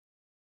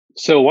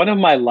So one of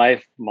my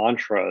life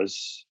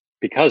mantras,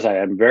 because I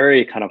am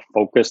very kind of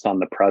focused on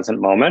the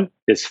present moment,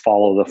 is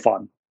follow the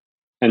fun.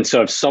 And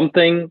so if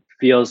something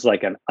feels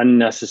like an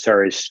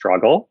unnecessary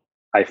struggle,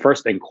 I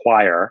first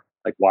inquire,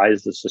 like, why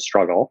is this a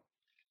struggle?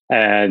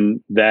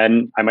 And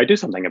then I might do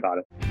something about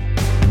it.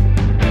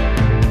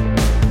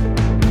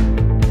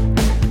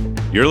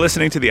 You're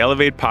listening to the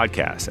Elevate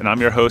podcast, and I'm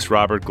your host,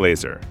 Robert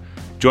Glazer.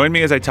 Join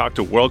me as I talk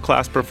to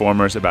world-class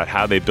performers about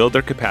how they build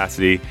their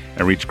capacity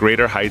and reach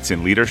greater heights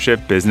in leadership,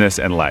 business,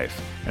 and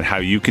life, and how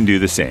you can do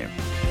the same.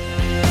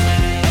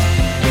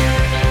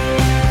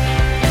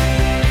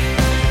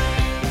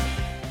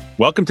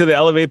 Welcome to the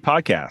Elevate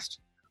podcast.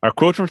 Our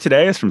quote for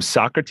today is from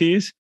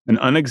Socrates: "An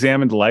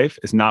unexamined life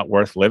is not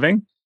worth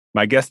living."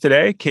 My guest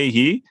today, Kei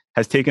He,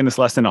 has taken this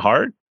lesson to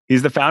heart.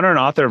 He's the founder and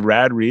author of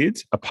Rad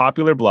Reads, a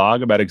popular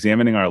blog about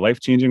examining our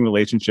life-changing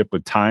relationship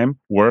with time,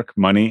 work,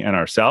 money, and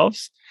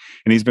ourselves.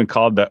 And he's been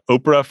called the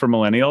Oprah for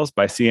Millennials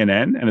by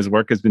CNN, and his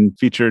work has been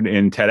featured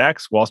in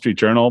TEDx, Wall Street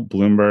Journal,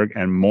 Bloomberg,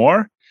 and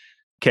more.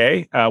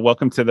 Kei,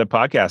 welcome to the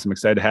podcast. I'm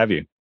excited to have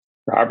you.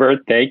 Robert,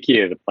 thank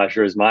you. The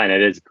pleasure is mine.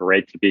 It is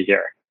great to be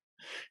here.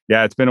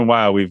 Yeah, it's been a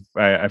while.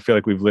 I feel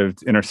like we've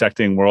lived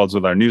intersecting worlds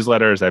with our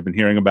newsletters. I've been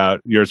hearing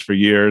about yours for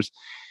years.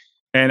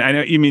 And I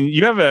know,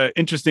 you have an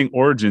interesting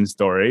origin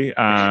story.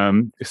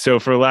 So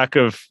for lack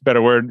of a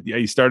better word,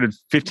 you started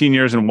 15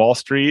 years in Wall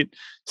Street.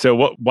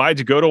 So why'd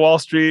you go to Wall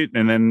Street,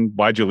 and then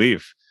why'd you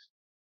leave?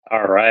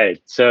 All right.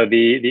 So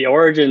the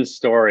origin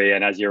story,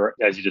 and as you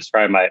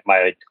described,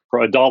 my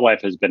adult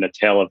life has been a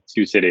tale of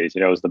two cities.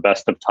 It was the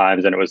best of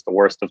times and it was the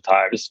worst of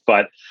times.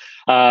 But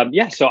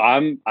so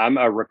I'm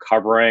a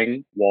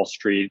recovering Wall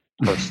Street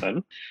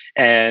person,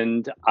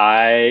 and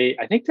I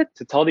think that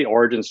to tell the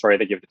origin story, I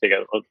think you have to take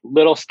a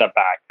little step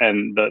back,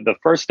 and the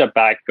first step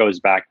back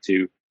goes back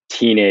to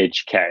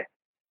teenage K.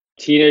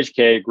 Teenage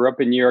K grew up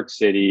in New York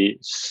City,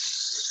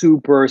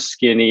 super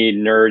skinny,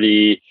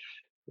 nerdy,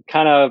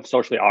 kind of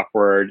socially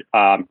awkward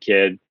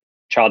kid,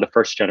 child of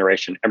first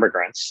generation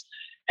immigrants.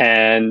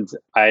 And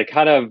I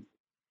kind of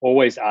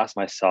always ask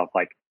myself,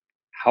 like,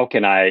 how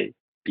can I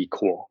be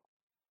cool?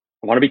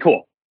 I want to be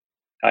cool.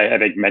 I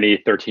think many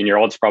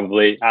 13-year-olds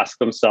probably ask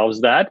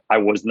themselves that. I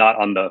was not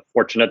on the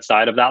fortunate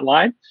side of that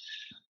line.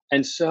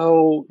 And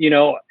so,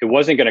 it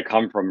wasn't going to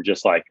come from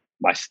just like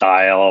my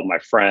style, my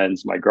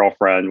friends, my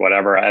girlfriend,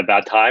 whatever at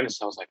that time.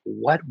 So I was like,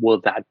 what will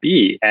that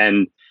be?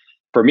 And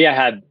for me, I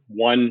had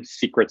one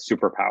secret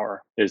superpower,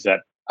 is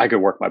that I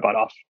could work my butt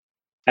off.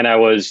 And I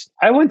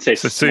wouldn't say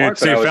smart,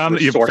 so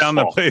but you found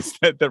the place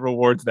that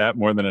rewards that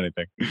more than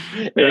anything.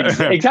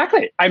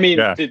 Exactly. I mean,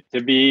 yeah.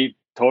 to be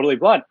totally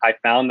blunt, I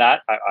found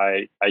that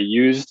I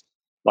used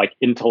like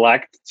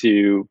intellect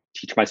to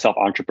teach myself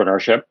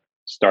entrepreneurship.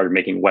 Started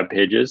making web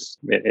pages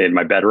in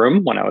my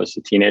bedroom when I was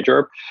a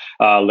teenager,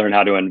 learned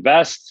how to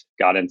invest,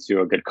 got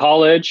into a good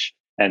college.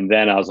 And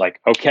then I was like,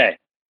 okay,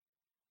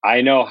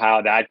 I know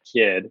how that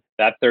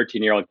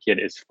 13-year-old kid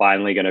is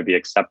finally going to be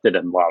accepted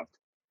and loved.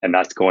 And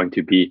that's going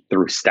to be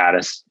through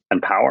status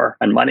and power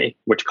and money,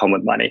 which come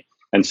with money.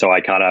 And so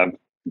I kind of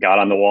got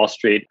on the Wall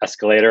Street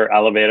escalator,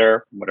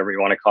 elevator, whatever you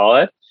want to call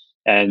it,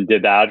 and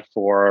did that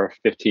for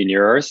 15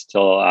 years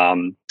till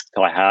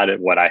I had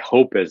what I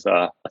hope is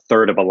a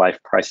third of a life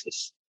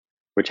crisis,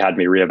 which had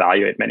me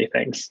reevaluate many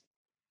things.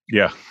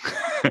 Yeah.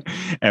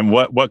 And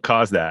what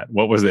caused that?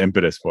 What was the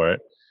impetus for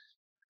it?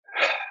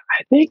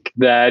 I think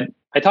that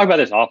I talk about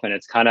this often.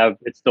 It's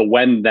the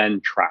when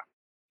then trap,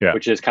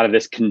 which is kind of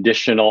this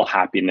conditional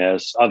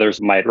happiness.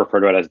 Others might refer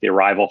to it as the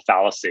arrival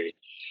fallacy.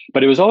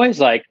 But it was always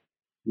like,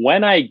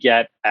 when I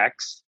get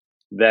X,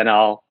 then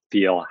I'll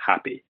feel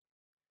happy.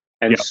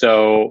 And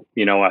so,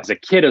 as a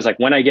kid, it was like,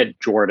 when I get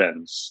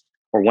Jordans,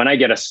 or when I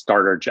get a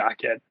starter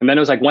jacket. And then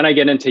it was like, when I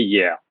get into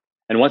Yale.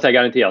 And once I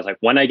got into Yale, I was like,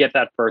 when I get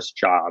that first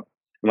job.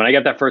 And when I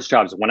get that first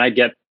job is when I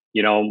get,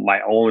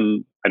 my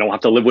own, I don't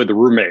have to live with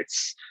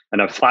roommates,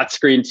 and a flat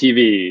screen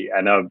TV,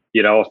 and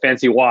a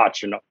fancy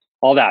watch, and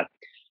all that.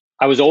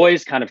 I was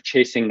always kind of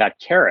chasing that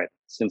carrot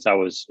since I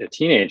was a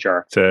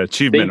teenager. It's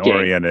achievement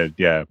oriented.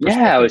 Yeah.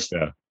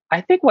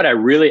 I think I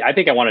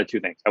wanted two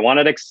things. I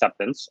wanted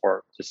acceptance,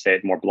 or to say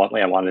it more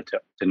bluntly, I wanted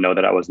to know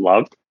that I was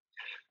loved.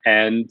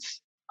 And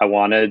I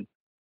wanted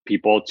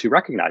people to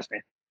recognize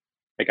me.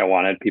 Like, I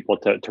wanted people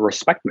to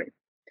respect me.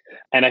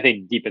 And I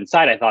think deep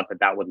inside, I thought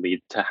that would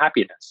lead to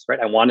happiness, right?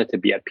 I wanted to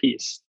be at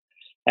peace.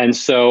 And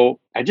so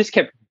I just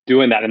kept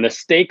doing that. And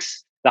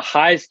the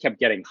highs kept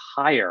getting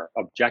higher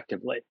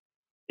objectively.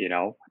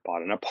 I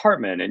bought an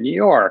apartment in New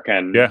York,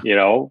 and,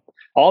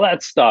 all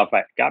that stuff.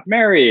 I got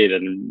married,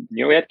 and,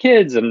 we had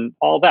kids and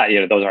all that.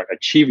 Those aren't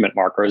achievement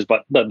markers,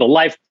 but the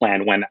life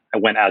plan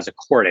went as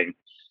according.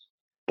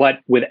 But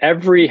with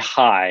every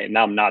high,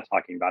 now I'm not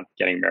talking about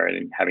getting married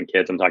and having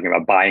kids, I'm talking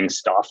about buying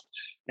stuff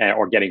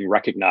or getting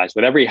recognized.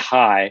 With every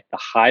high, the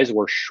highs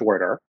were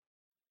shorter,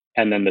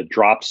 and then the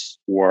drops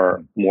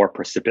were more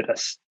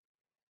precipitous,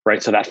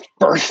 right? So that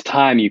first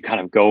time you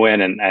kind of go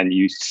in and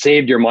you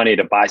saved your money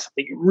to buy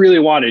something you really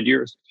wanted,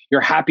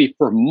 you're happy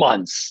for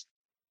months.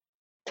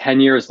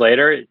 10 years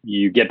later,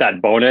 you get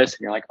that bonus and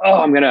you're like,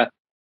 oh, I'm going to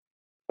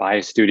buy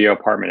a studio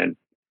apartment,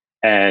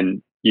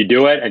 and you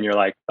do it, and you're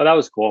like, oh, that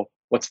was cool.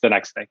 What's the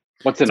next thing?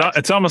 What's the next?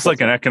 It's almost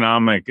like an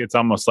economic. It's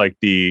almost like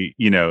the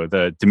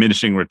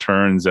diminishing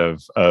returns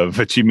of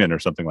achievement or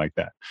something like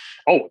that.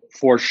 Oh,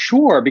 for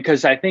sure.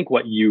 Because I think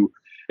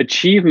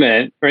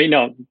achievement, right?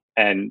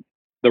 And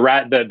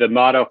the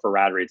motto for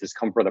Rad Reads is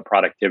come for the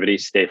productivity,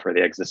 stay for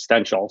the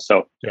existential.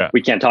 So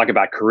we can't talk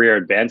about career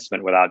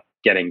advancement without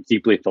getting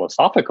deeply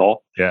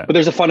philosophical. Yeah. But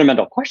there's a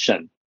fundamental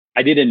question.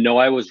 I didn't know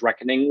I was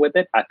reckoning with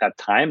it at that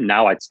time.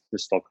 Now it's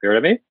crystal clear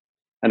to me.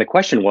 And the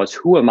question was,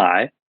 who am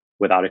I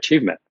without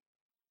achievement?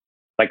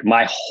 Like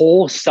my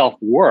whole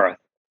self-worth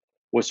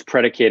was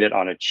predicated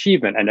on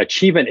achievement, and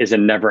achievement is a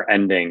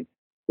never-ending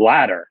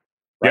ladder,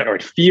 right? Yep. Or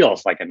it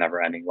feels like a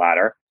never-ending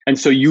ladder. And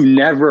so you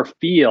never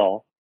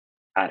feel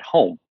at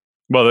home.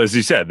 Well, as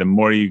you said, the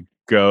more you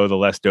go, the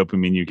less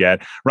dopamine you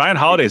get. Ryan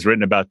Holiday's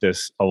written about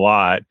this a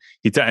lot.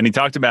 He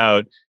talked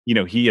about,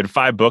 he had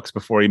 5 books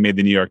before he made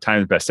the New York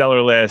Times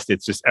bestseller list.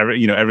 It's just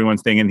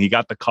everyone's thinking he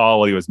got the call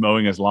while he was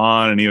mowing his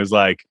lawn, and he was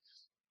like,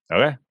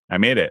 okay, I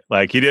made it.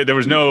 Like he did. There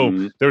was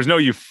no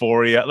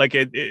euphoria. Like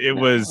it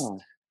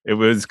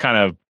was kind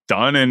of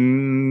done,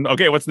 and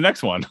okay, what's the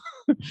next one?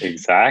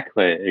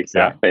 Exactly.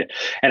 Yeah.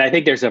 And I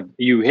think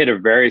you hit a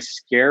very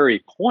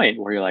scary point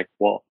where you're like,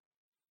 well,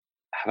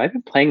 have I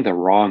been playing the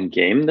wrong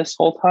game this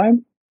whole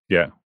time?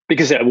 Yeah.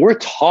 Because we're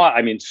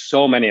taught,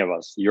 so many of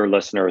us, your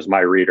listeners,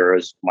 my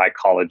readers, my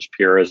college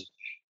peers,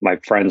 my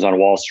friends on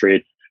Wall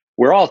Street,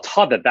 we're all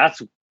taught that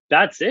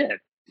that's it.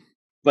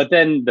 But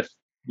then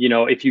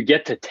if you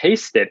get to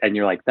taste it and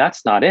you're like,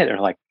 that's not it. And you're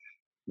like,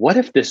 what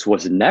if this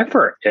was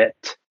never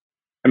it?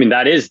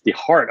 That is the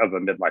heart of a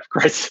midlife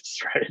crisis,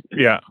 right?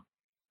 Yeah,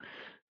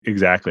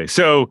 exactly.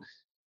 So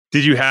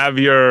did you have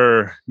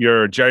your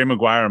Jerry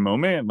Maguire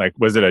moment? Like,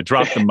 was it a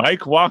drop the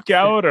mic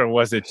walkout, or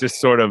was it just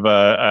sort of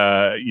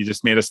you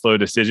just made a slow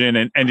decision,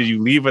 and did you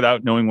leave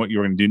without knowing what you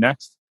were going to do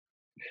next?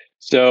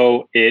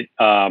 So it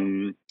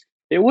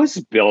was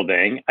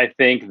building. I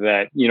think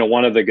that,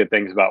 one of the good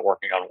things about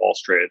working on Wall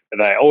Street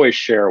that I always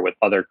share with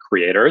other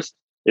creators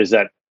is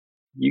that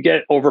you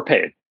get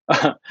overpaid.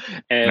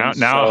 And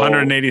now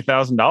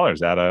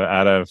 $180,000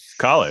 out of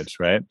college,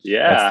 right?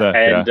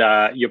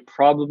 Yeah. You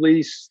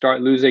probably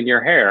start losing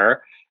your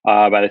hair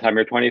by the time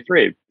you're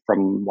 23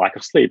 from lack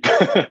of sleep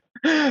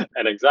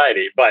and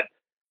anxiety. But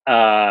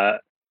I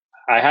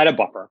had a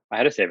buffer. I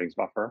had a savings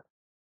buffer.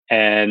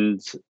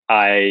 And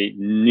I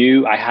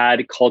knew I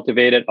had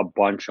cultivated a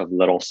bunch of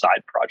little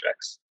side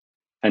projects.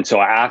 And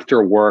so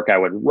after work, I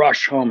would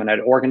rush home and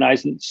I'd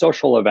organize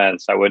social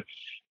events. I would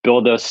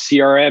build a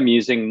CRM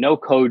using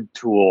no-code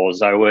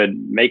tools. I would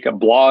make a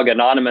blog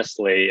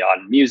anonymously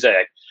on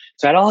music.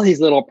 So I had all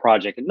these little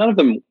projects, and none of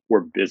them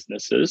were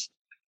businesses.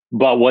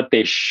 But what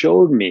they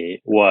showed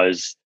me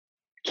was,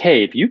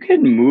 okay, if you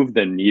can move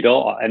the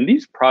needle, and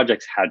these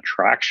projects had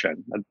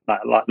traction,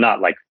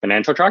 not like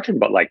financial traction,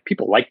 but like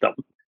people liked them.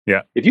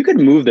 Yeah. If you could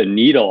move the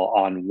needle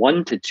on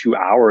 1 to 2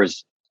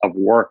 hours of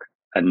work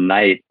a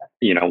night,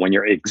 when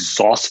you're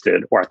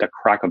exhausted or at the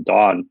crack of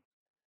dawn,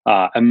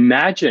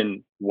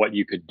 imagine what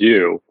you could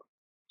do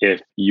if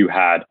you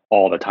had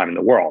all the time in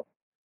the world,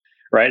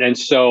 right? And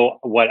so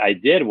what I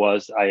did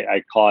was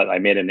I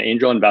made an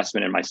angel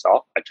investment in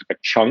myself. I took a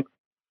chunk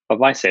of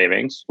my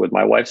savings with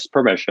my wife's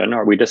permission,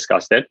 or we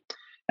discussed it.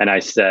 And I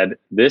said,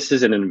 this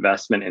is an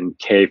investment in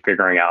Kay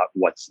figuring out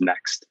what's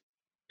next.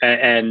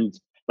 And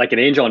like an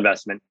angel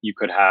investment, you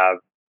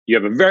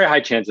have a very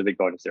high chance of it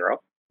going to zero.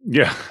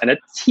 Yeah. And a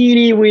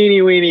teeny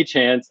weeny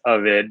chance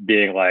of it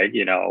being like,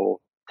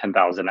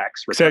 10,000x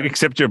return.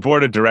 Except your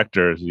board of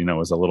directors,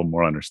 was a little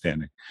more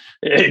understanding.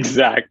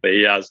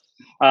 Exactly. Yes.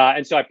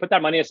 And so I put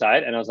that money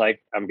aside and I was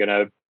like, I'm going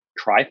to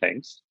try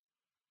things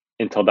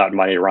until that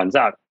money runs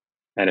out.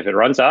 And if it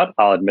runs out,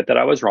 I'll admit that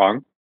I was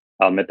wrong.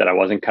 I'll admit that I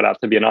wasn't cut out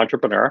to be an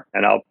entrepreneur,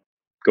 and I'll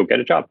go get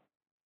a job.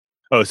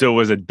 Oh, so it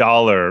was a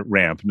dollar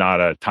ramp,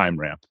 not a time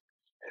ramp.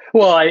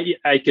 Well,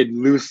 I could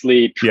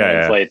loosely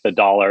translate the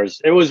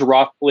dollars. It was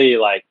roughly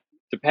like,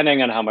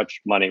 depending on how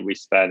much money we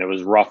spend, it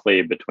was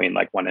roughly between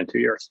like 1 and 2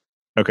 years.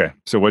 Okay.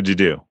 So what'd you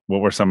do?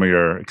 What were some of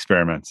your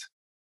experiments?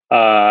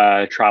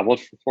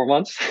 Traveled for 4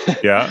 months.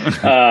 Yeah.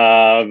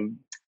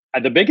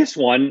 The biggest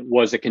one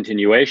was a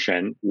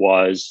continuation,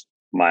 was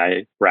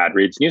my Rad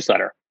Reads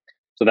newsletter.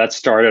 So that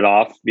started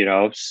off,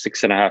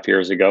 6.5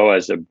 years ago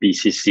as a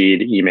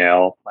BCC'd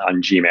email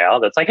on Gmail.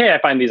 That's like, hey,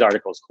 I find these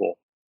articles cool.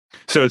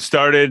 So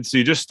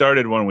you just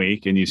started 1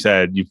 week, and you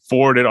said you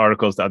forwarded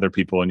articles to other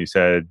people, and you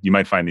said you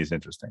might find these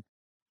interesting.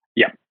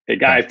 Yeah.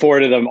 I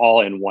forwarded them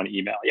all in one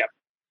email. Yeah.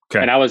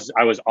 Okay. And I was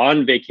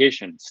on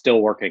vacation,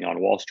 still working on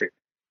Wall Street.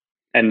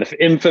 And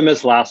the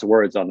infamous last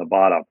words on the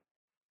bottom: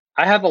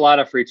 I have a lot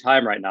of free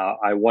time right now.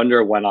 I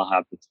wonder when I'll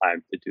have the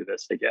time to do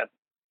this again.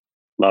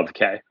 Love,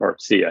 Kay, or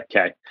see ya,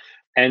 Kay.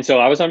 And so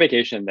I was on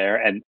vacation there,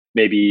 and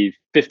maybe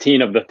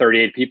 15 of the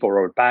 38 people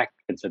wrote back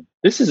and said,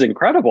 this is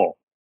incredible.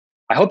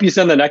 I hope you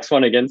send the next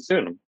one again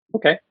soon.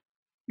 Okay.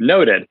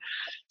 Noted.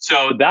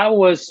 So that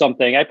was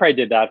something I probably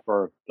did that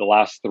for the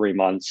last 3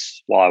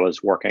 months while I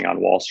was working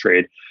on Wall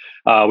Street.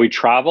 We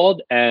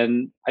traveled,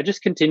 and I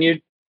just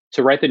continued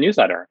to write the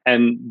newsletter.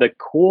 And the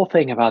cool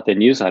thing about the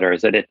newsletter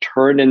is that it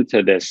turned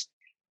into this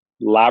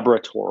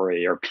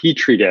laboratory or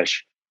petri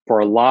dish for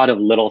a lot of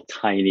little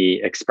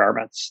tiny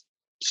experiments.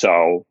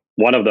 So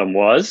one of them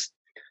was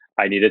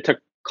I needed to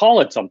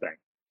call it something.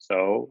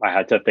 So I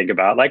had to think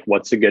about like,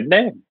 what's a good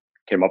name?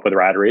 Came up with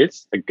Rad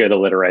Reads, a good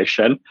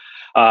alliteration.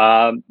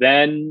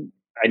 Then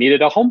I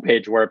needed a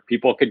homepage where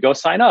people could go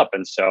sign up.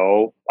 And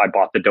so I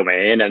bought the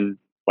domain and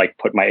like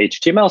put my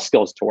HTML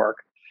skills to work.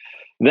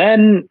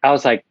 Then I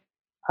was like,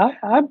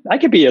 I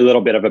could be a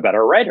little bit of a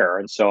better writer.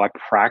 And so I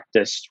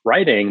practiced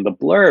writing the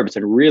blurbs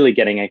and really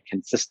getting a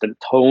consistent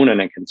tone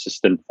and a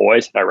consistent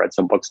voice. And I read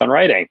some books on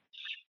writing.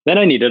 Then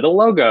I needed a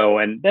logo,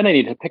 and then I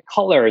needed to pick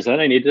colors, and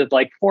then I needed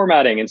like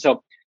formatting. And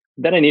so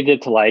then I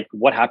needed to like,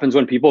 what happens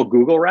when people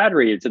Google Rad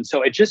Reads? And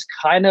so it just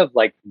kind of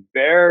like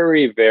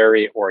very,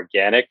 very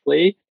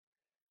organically,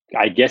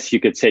 I guess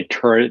you could say,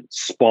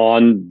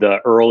 spawned the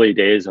early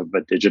days of a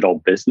digital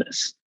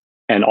business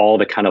and all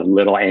the kind of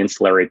little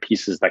ancillary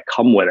pieces that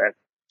come with it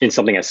in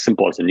something as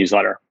simple as a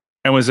newsletter.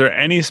 And was there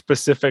any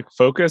specific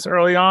focus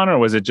early on, or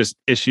was it just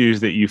issues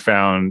that you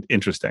found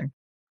interesting?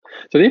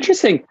 So the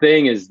interesting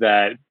thing is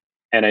that,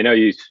 and I know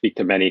you speak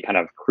to many kind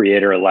of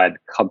creator-led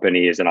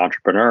companies and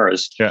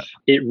entrepreneurs,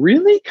 it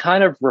really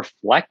kind of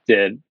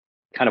reflected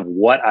kind of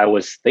what I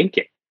was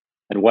thinking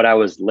and what I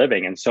was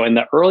living. And so in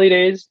the early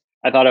days,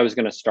 I thought I was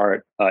going to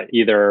start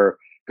either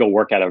go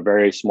work at a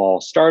very small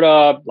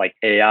startup like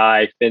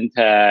AI,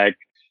 fintech,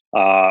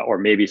 or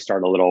maybe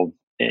start a little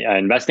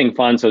investing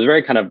fund. So it was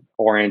very kind of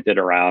oriented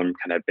around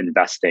kind of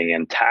investing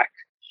in tech.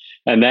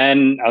 And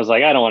then I was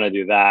like, I don't want to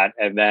do that.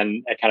 And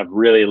then I kind of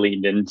really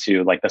leaned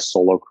into like the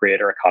solo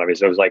creator economy.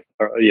 So it was like,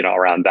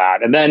 around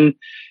that. And then,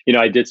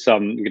 I did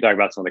we could talk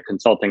about some of the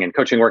consulting and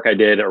coaching work I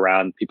did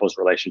around people's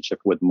relationship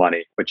with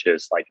money, which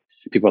is like,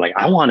 people are like,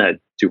 I want to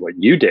do what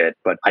you did,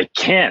 but I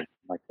can't.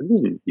 I'm like, what do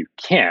you mean you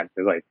can't?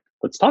 They're like,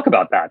 let's talk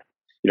about that.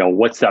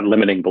 What's that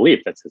limiting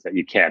belief that says that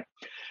you can't?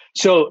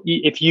 So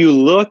if you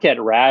look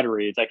at Rad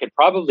Reads, I could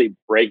probably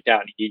break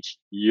down each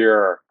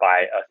year by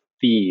a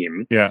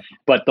theme. Yeah.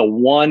 But the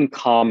one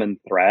common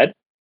thread,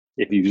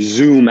 if you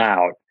zoom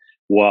out,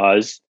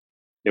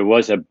 it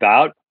was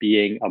about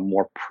being a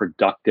more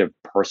productive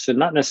person,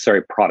 not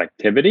necessarily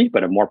productivity,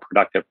 but a more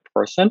productive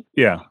person.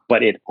 Yeah.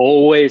 But it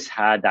always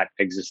had that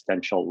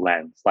existential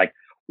lens. Like,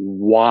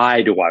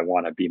 why do I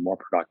want to be more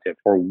productive?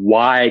 Or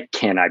why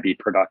can't I be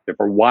productive?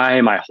 Or why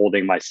am I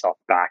holding myself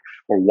back?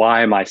 Or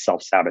why am I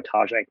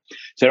self-sabotaging?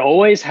 So it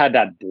always had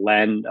that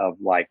blend of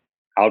like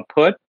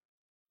output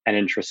and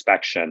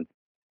introspection.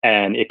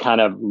 And it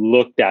kind of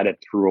looked at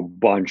it through a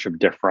bunch of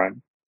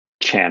different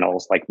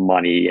channels like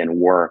money and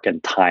work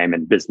and time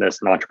and business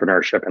and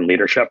entrepreneurship and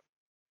leadership.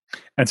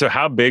 And so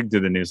how big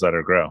did the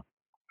newsletter grow?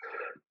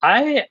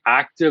 I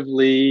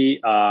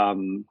actively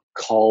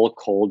call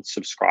cold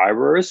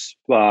subscribers.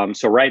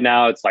 So right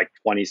now it's like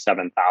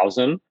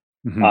 27,000.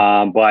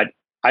 Mm-hmm. But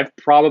I've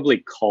probably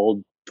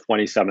called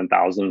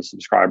 27,000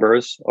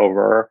 subscribers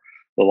over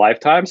the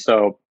lifetime.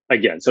 So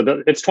again,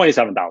 it's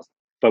 27,000.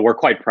 But we're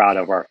quite proud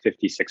of our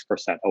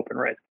 56% open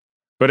rate.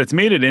 But it's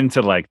made it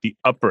into like the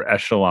upper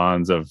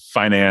echelons of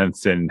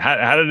finance. And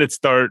how did it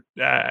start?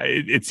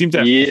 It seemed to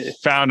have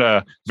found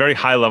a very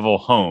high level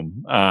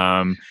home.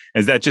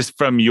 Is that just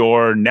from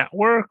your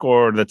network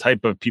or the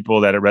type of people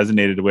that it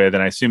resonated with?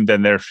 And I assume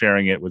then they're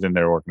sharing it within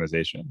their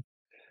organization.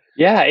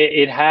 Yeah,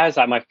 it has.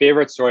 My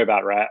favorite story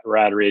about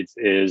Rad Reads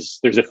is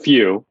there's a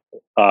few.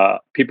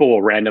 People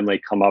will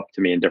randomly come up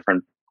to me in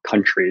different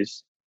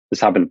countries. This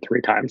happened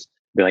 3 times.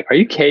 Be like, are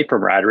you Kay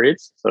from Rad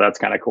Reads? So that's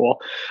kind of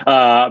cool.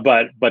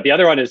 But the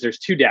other one is there's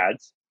 2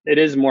 dads. It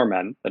is more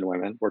men than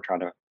women. We're trying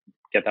to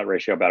get that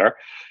ratio better.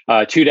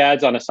 2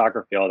 dads on a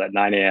soccer field at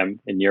 9 a.m.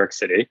 in New York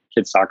City,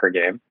 kids soccer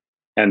game.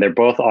 And they're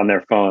both on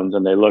their phones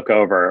and they look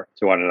over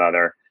to one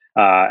another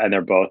and they're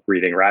both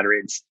reading Rad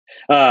Reads.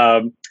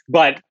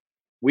 But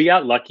we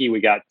got lucky. We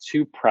got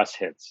 2 press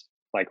hits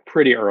like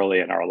pretty early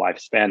in our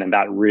lifespan. And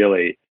that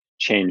really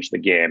changed the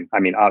game. I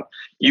mean,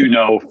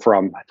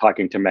 from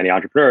talking to many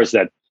entrepreneurs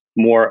that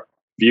more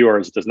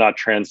viewers does not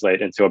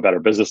translate into a better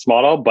business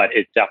model, but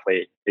it can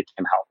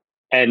help.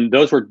 And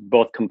those were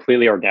both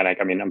completely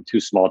organic. I mean, I'm too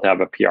small to have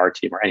a PR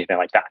team or anything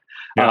like that.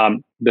 Yeah.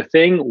 The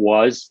thing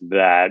was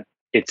that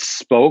it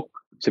spoke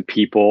to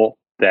people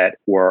that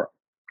were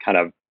kind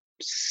of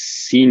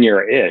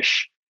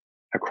senior-ish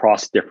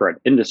across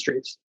different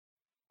industries.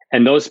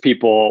 And those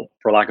people,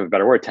 for lack of a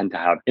better word, tend to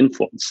have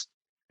influence.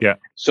 Yeah.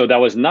 So that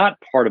was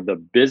not part of the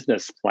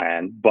business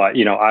plan, but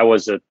I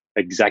was an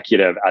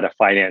executive at a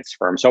finance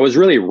firm. So I was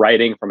really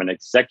writing from an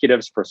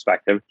executive's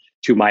perspective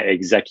to my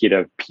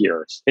executive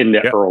peers in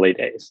the early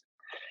days.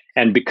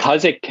 And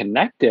because it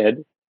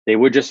connected, they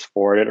would just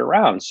forward it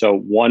around. So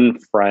one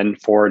friend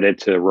forwarded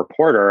to a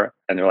reporter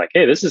and they're like,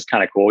 hey, this is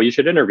kind of cool. You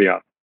should interview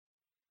him.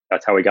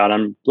 That's how we got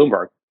on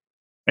Bloomberg.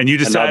 And you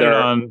decided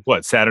on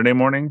what, Saturday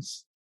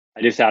mornings?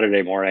 I do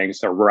Saturday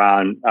mornings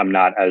around. I'm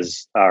not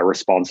as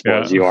responsible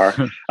as you are.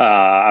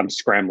 I'm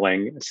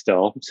scrambling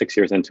still 6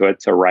 years into it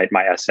to write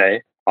my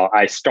essay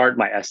I start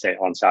my essay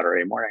on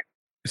Saturday morning.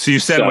 So you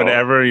send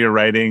whatever you're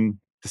writing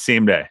the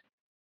same day?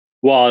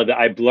 Well,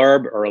 I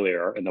blurb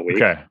earlier in the week.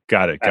 Okay,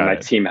 got it. And my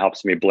team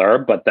helps me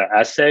blurb. But the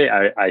essay,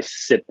 I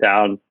sit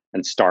down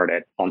and start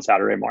it on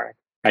Saturday morning.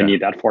 Okay. I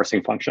need that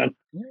forcing function.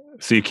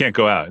 So you can't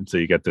go out until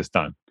you get this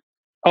done.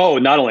 Oh,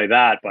 not only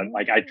that, but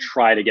like I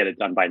try to get it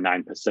done by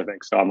 9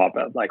 Pacific. So I'm up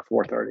at like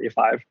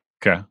 4:35.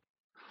 Okay.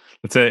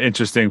 That's an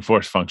interesting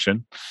force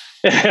function.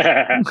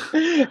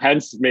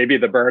 Hence maybe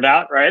the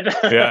burnout, right?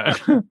 Yeah.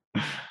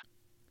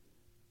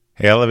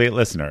 Hey, Elevate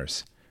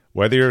listeners.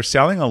 Whether you're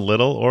selling a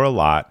little or a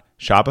lot,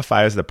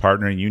 Shopify is the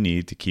partner you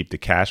need to keep the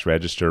cash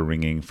register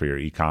ringing for your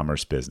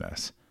e-commerce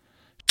business.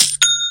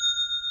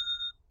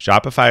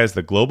 Shopify is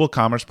the global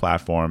commerce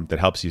platform that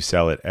helps you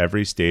sell at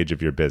every stage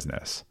of your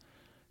business.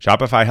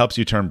 Shopify helps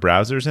you turn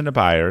browsers into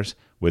buyers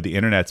with the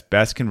internet's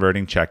best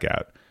converting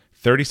checkout,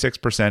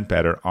 36%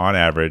 better on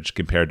average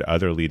compared to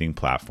other leading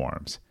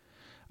platforms.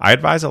 I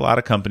advise a lot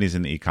of companies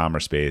in the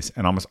e-commerce space,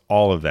 and almost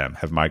all of them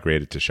have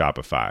migrated to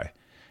Shopify.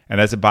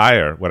 And as a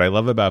buyer, what I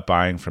love about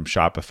buying from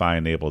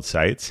Shopify-enabled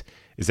sites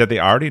is that they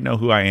already know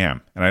who I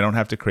am, and I don't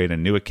have to create a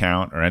new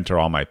account or enter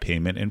all my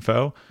payment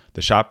info.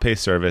 The ShopPay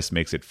service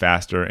makes it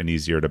faster and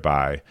easier to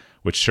buy,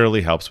 which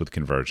surely helps with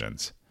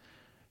conversions.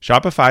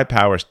 Shopify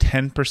powers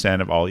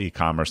 10% of all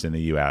e-commerce in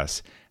the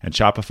US, and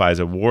Shopify's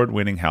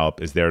award-winning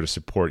help is there to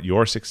support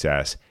your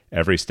success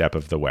every step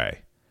of the way.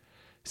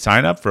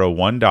 Sign up for a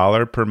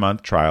 $1 per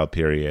month trial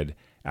period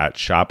at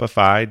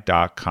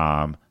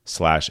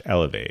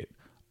shopify.com/elevate,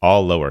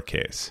 all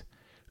lowercase.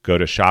 Go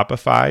to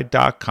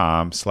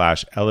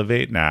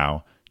shopify.com/elevate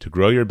now to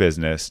grow your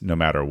business no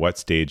matter what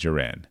stage you're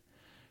in.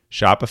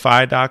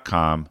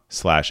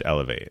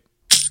 Shopify.com/elevate.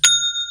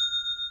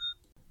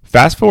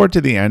 Fast forward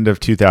to the end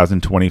of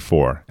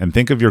 2024 and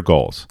think of your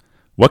goals.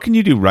 What can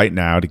you do right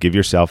now to give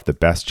yourself the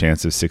best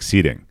chance of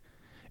succeeding?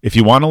 If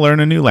you want to learn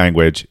a new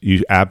language,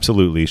 you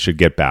absolutely should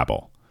get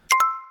Babbel.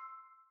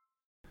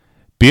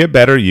 Be a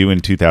better you in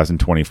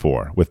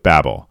 2024 with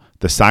Babbel,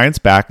 the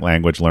science-backed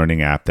language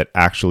learning app that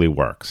actually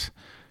works.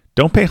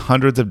 Don't pay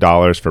hundreds of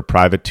dollars for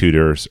private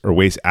tutors or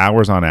waste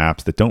hours on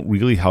apps that don't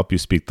really help you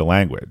speak the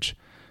language.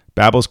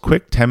 Babbel's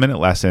quick 10-minute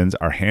lessons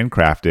are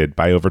handcrafted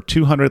by over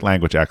 200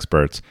 language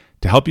experts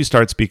to help you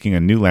start speaking a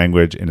new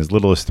language in as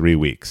little as 3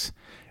 weeks.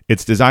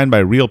 It's designed by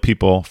real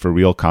people for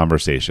real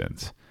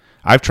conversations.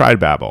 I've tried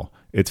Babbel.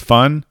 It's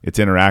fun, it's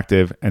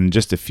interactive, and in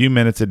just a few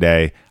minutes a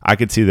day, I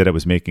could see that it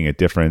was making a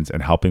difference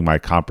and helping my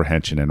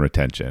comprehension and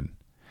retention.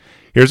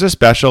 Here's a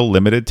special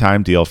limited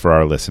time deal for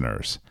our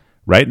listeners.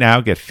 Right now,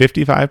 get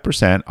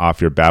 55%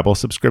 off your Babbel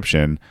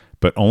subscription,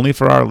 but only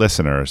for our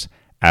listeners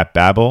at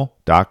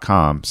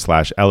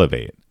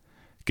babbel.com/elevate.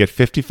 Get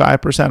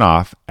 55%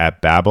 off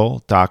at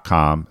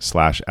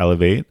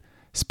babbel.com/elevate,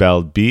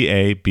 spelled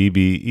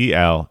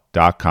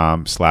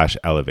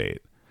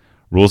BABBEL.com/elevate.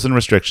 Rules and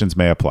restrictions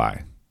may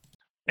apply.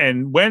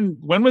 And when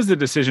was the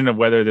decision of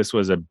whether this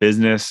was a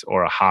business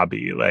or a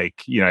hobby?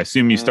 Like, I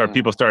assume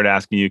people started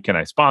asking you, can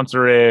I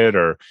sponsor it?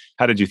 Or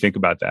how did you think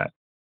about that?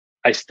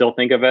 I still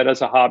think of it as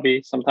a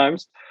hobby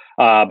sometimes,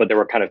 but there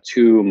were kind of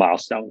two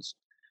milestones.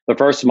 The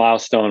first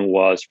milestone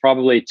was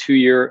probably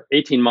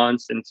 18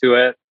 months into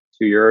it,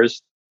 2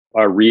 years.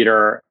 A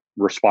reader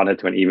responded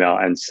to an email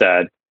and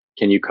said,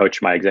 "Can you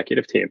coach my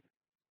executive team?"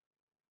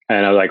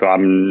 And I was like, "Well,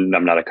 I'm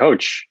not a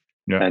coach."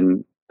 Yeah.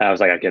 And I was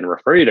like, "I can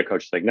refer you to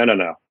coach." Like,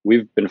 no.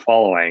 We've been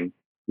following.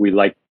 We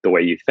like the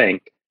way you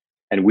think,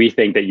 and we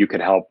think that you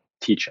could help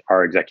teach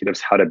our executives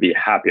how to be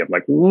happy. I'm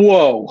like,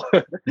 whoa,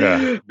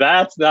 yeah.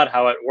 That's not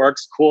how it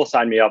works. Cool.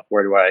 Sign me up.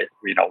 Where's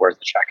the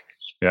check?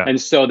 Yeah.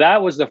 And so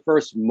that was the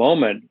first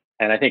moment.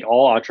 And I think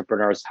all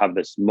entrepreneurs have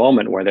this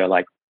moment where they're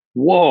like,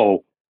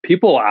 whoa,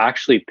 people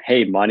actually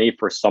pay money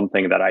for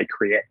something that I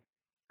create.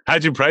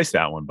 How'd you price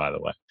that one, by the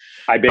way?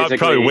 I basically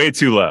probably way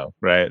too low,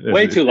 right?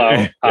 Way too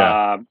low.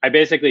 Yeah.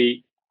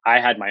 I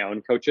had my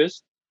own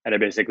coaches, and I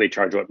basically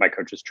charged what my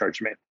coaches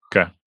charged me.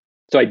 Okay.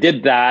 So I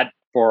did that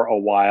for a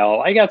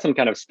while. I got some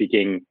kind of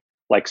speaking,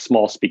 like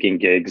small speaking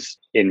gigs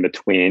in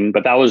between,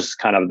 but that was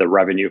kind of the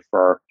revenue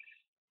for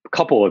a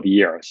couple of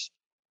years.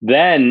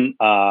 Then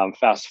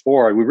fast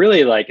forward, we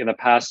really in the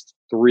past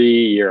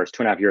 3 years,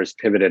 2.5 years,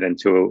 pivoted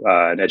into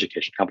an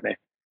education company.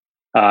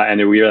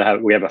 And we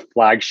have a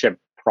flagship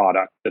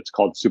product that's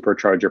called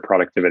Supercharge Your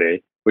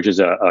Productivity, which is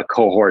a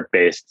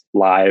cohort-based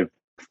live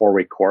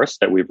 4-week course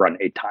that we've run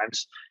 8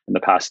 times in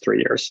the past 3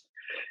 years.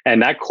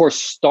 And that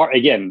course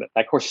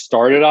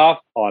started off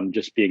on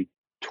just being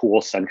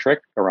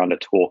tool-centric around a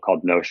tool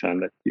called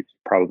Notion that you've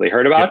probably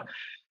heard about. Yeah.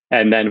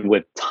 And then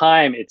with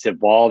time, it's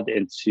evolved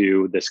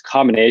into this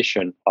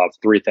combination of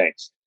 3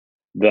 things: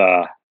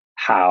 the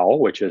how,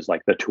 which is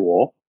like the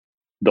tool;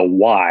 the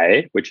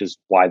why, which is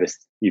why this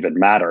even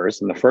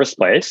matters in the first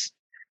place;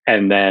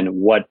 and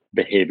then what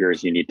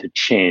behaviors you need to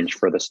change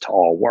for this to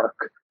all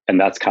work. And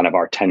that's kind of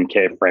our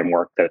 10K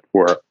framework that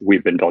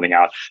we've been building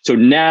out. So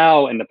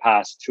now in the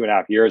past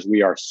 2.5 years,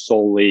 we are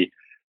solely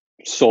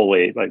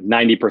like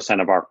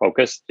 90% of our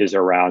focus is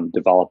around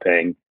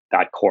developing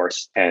that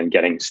course and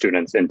getting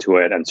students into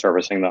it and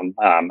servicing them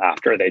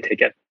after they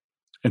take it.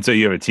 And so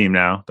you have a team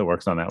now that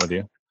works on that with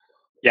you?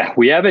 Yeah,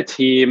 we have a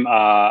team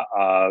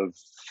of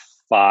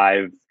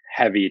 5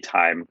 heavy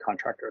time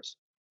contractors.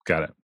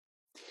 Got it.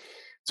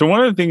 So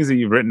one of the things that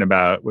you've written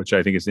about, which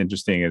I think is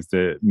interesting, is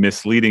the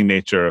misleading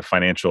nature of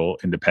financial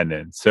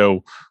independence.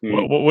 So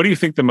what do you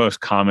think the most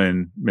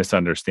common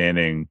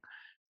misunderstanding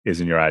is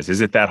in your eyes?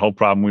 Is it that whole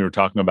problem we were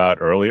talking about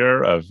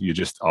earlier of you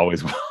just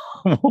always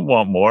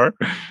want more?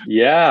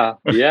 Yeah.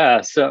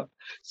 So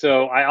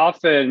I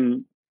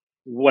often,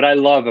 what I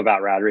love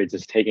about Rad Reads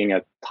is taking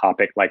a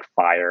topic like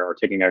fire or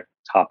taking a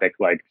topic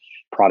like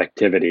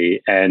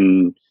productivity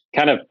and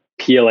kind of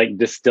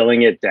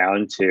distilling it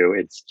down to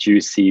its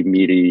juicy,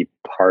 meaty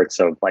parts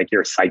of like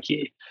your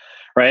psyche,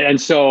 right?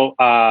 And so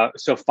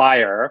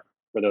fire,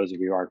 for those of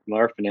you who aren't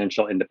familiar,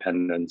 financial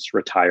independence,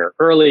 retire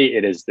early.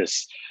 It is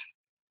this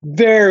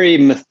very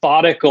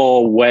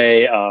methodical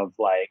way of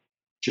like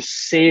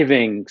just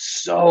saving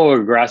so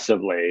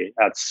aggressively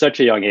at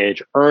such a young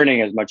age,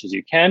 earning as much as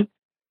you can,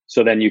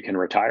 so then you can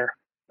retire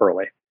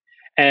early.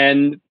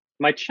 And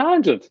my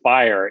challenge with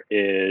fire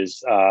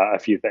is a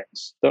few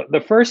things.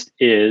 The first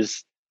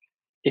is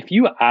if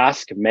you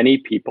ask many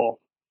people,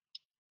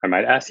 I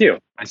might ask you,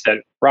 I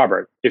said,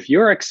 Robert, if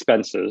your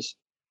expenses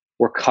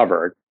were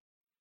covered,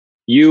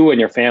 you and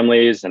your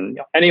families and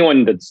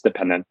anyone that's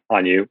dependent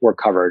on you were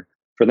covered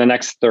for the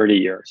next 30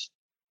 years.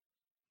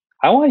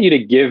 I want you to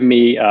give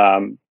me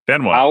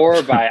Then what?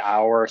 hour by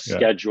hour Yeah.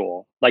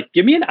 schedule. Like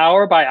give me an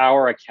hour by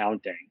hour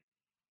accounting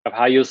of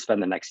how you'll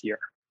spend the next year.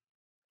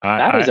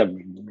 That is a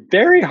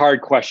very hard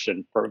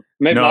question for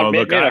maybe not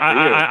for you.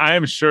 I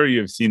am sure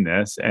you've seen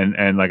this,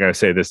 and like I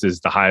say, this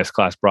is the highest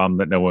class problem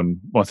that no one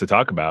wants to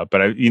talk about.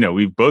 But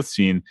we've both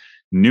seen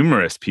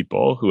numerous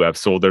people who have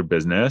sold their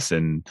business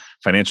and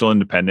financial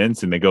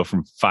independence, and they go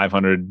from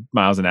 500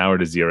 miles an hour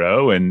to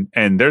zero, and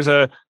there's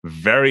a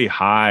very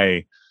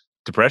high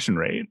depression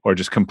rate or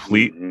just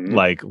complete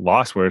like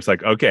loss where it's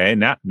like, okay,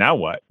 now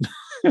what?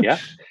 Yeah.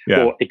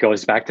 Well, it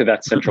goes back to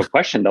that central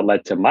question that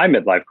led to my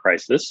midlife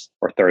crisis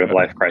or third of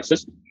life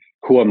crisis.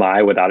 Who am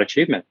I without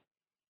achievement?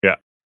 Yeah.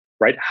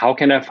 Right. How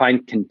can I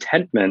find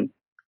contentment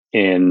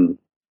in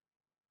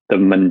the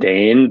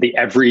mundane, the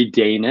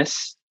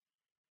everydayness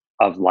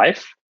of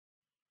life?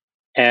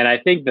 And I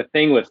think the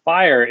thing with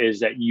fire is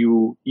that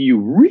you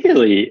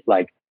really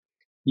like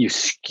you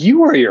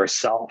skewer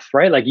yourself,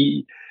 right? Like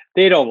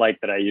they don't like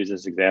that I use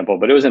this example,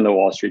 but it was in the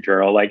Wall Street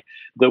Journal. Like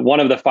one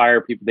of the fire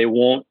people, they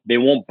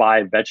won't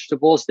buy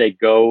vegetables. They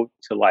go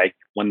to like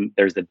when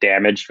there's the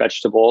damaged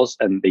vegetables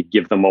and they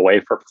give them away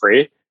for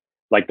free,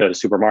 like the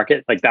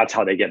supermarket. Like that's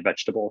how they get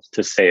vegetables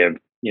to save,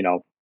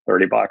 $30,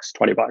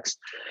 $20.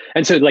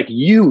 And so like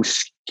you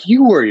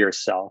skewer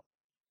yourself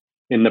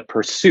in the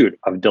pursuit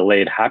of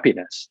delayed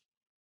happiness,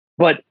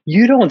 but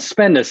you don't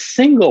spend a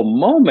single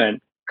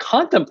moment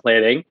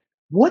contemplating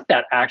what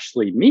that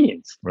actually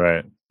means.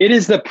 Right. It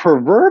is the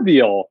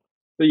proverbial,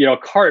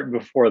 cart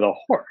before the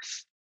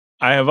horse.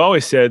 I have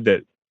always said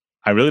that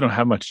I really don't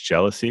have much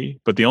jealousy,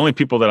 but the only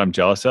people that I'm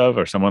jealous of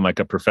are someone like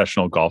a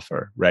professional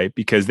golfer, right?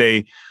 Because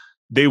they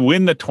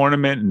win the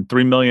tournament and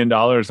 $3 million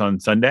on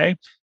Sunday.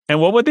 And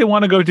what would they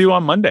want to go do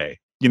on Monday?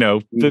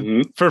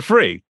 For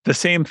free, the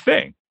same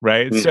thing,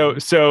 right?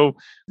 So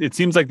it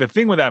seems like the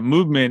thing with that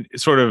movement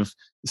sort of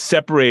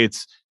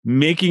separates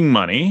making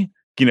money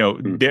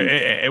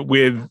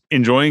with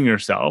enjoying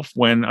yourself,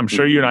 when I'm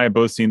sure you and I have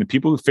both seen the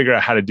people who figure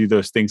out how to do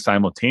those things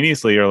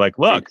simultaneously are like,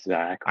 look,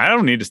 exactly. I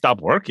don't need to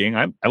stop working.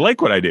 I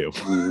like what I do.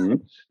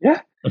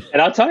 Yeah.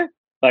 And I'll tell you,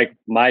 like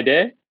my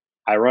day,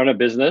 I run a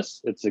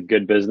business. It's a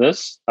good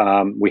business.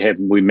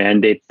 We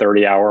mandate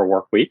 30-hour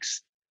work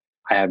weeks.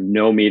 I have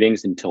no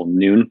meetings until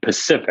noon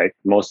Pacific,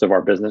 most of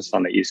our business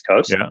on the East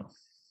Coast. Yeah.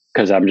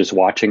 Because I'm just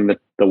watching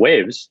the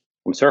waves.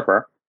 I'm a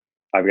surfer.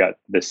 I've got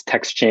this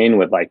text chain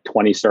with like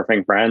 20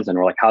 surfing friends, and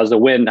we're like, how's the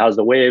wind? How's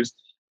the waves?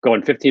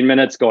 Going 15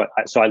 minutes,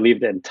 So I leave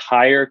the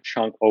entire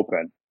chunk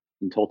open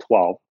until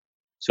 12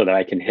 so that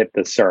I can hit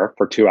the surf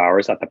for 2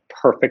 hours at the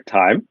perfect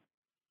time.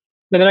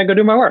 And then I go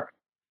do my work.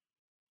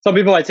 Some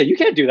people might say, you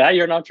can't do that.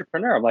 You're an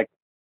entrepreneur. I'm like,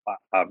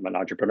 I'm an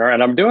entrepreneur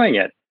and I'm doing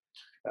it.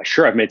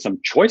 Sure, I've made some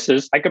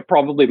choices. I could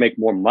probably make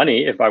more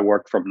money if I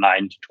worked from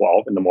 9 to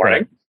 12 in the morning.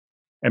 Right.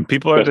 And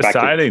people are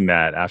deciding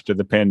that after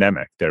the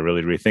pandemic, they're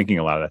really rethinking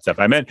a lot of that stuff.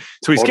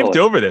 So we skipped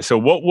over this. So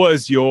what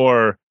was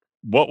your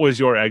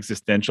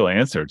existential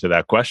answer to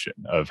that question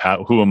of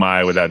who am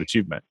I without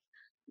achievement?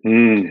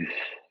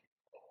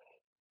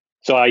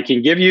 So I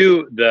can give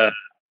you the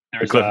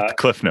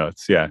cliff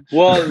notes. Yeah.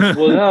 Well,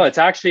 no,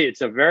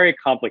 it's a very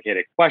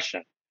complicated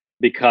question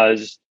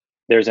because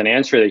there's an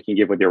answer that you can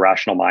give with your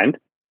rational mind.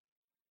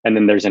 And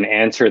then there's an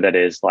answer that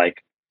is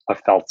like a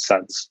felt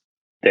sense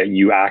that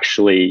you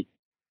actually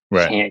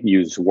can't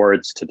use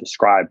words to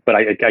describe, but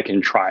I can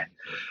try.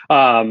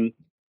 I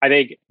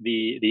think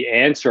the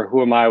answer,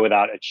 who am I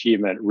without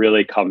achievement,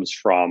 really comes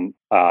from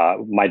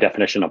my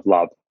definition of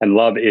love. And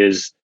love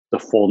is the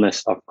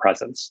fullness of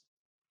presence,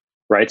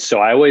 right? So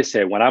I always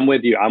say, when I'm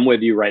with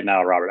you right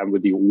now, Robert, I'm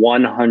with you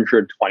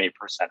 120%.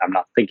 I'm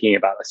not thinking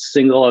about a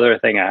single other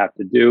thing I have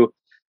to do.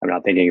 I'm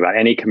not thinking about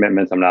any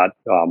commitments. I'm not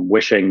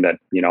wishing that,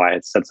 I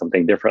had said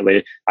something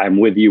differently. I'm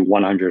with you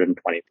 120%.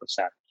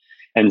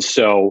 And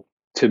so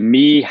to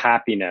me,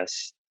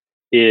 happiness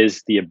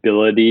is the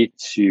ability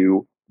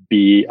to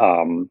be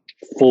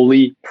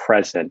fully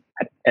present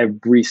at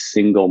every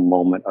single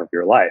moment of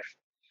your life,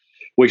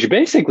 which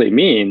basically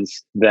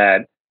means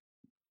that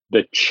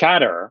the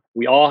chatter,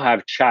 we all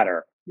have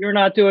chatter. You're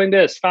not doing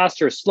this,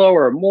 faster,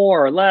 slower,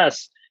 more or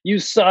less. You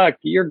suck.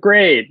 You're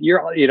great.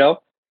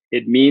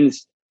 It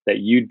means that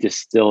you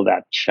distill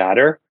that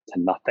chatter to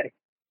nothing.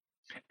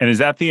 And is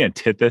that the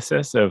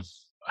antithesis of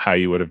how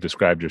you would have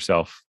described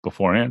yourself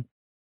beforehand?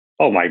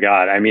 Oh my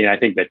God. I mean, I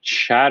think the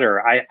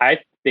chatter, I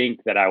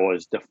think that I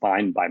was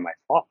defined by my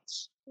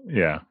thoughts.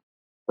 Yeah.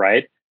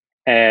 Right.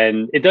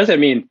 And it doesn't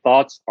mean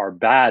thoughts are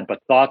bad, but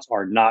thoughts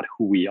are not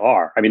who we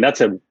are. I mean,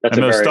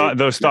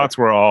 those thoughts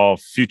were all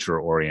future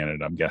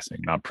oriented, I'm guessing,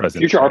 not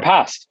present. Future or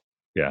past.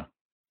 Yeah.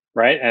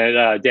 Right.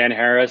 And Dan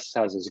Harris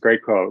has this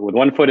great quote: with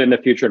one foot in the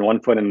future and one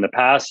foot in the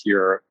past,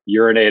 you're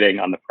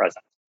urinating on the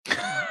present.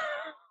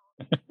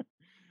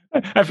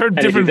 I've heard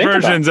different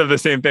versions of the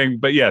same thing,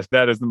 but yes,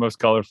 that is the most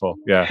colorful.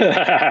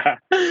 Yeah.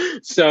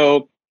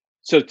 So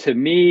to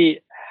me,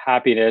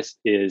 happiness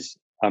is,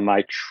 am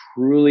I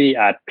truly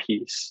at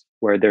peace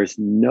where there's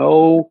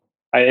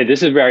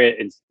this is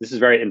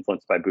very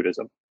influenced by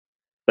Buddhism.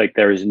 Like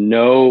there is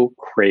no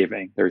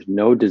craving, there's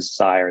no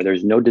desire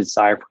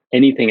for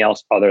anything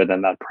else other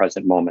than that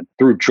present moment,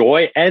 through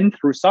joy and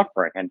through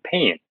suffering and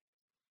pain.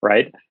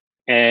 Right.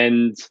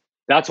 And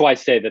that's why I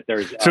say that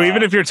there's. So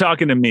even if you're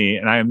talking to me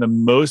and I am the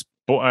most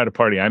at a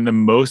party, I'm the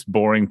most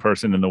boring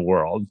person in the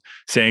world,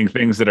 saying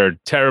things that are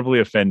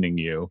terribly offending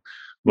you,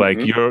 like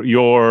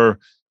you're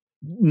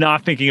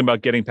not thinking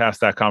about getting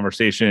past that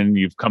conversation.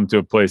 You've come to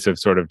a place of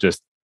sort of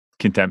just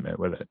contentment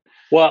with it.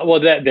 Well,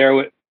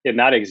 in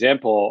that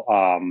example,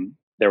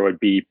 there would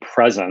be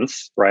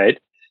presence, right,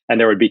 and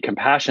there would be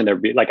compassion. There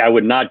would be I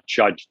would not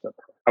judge the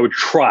person. I would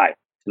try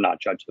to not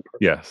judge the person.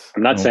 Yes,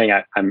 I'm not saying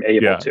I'm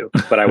able to,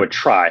 but I would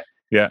try.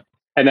 Yeah.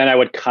 And then I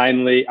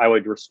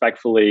would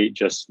respectfully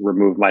just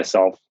remove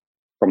myself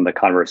from the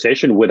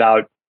conversation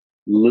without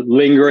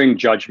lingering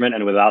judgment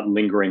and without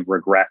lingering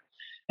regret.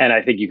 And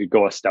I think you could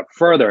go a step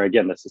further.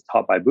 Again, this is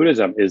taught by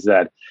Buddhism, is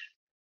that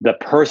the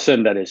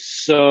person that is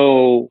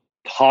so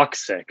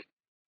toxic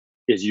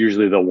is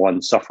usually the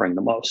one suffering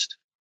the most.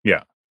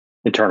 Yeah.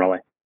 Internally.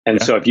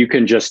 And so if you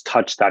can just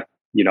touch that,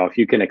 if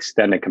you can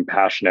extend a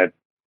compassionate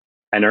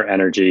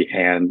energy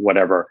hand,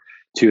 whatever,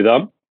 to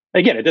them,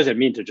 again, it doesn't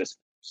mean to just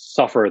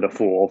suffer the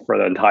fool for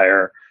the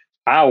entire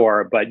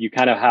hour, but you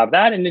kind of have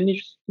that, and then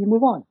you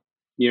move on.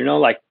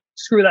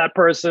 Screw that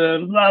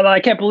person. Blah, blah, I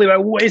can't believe I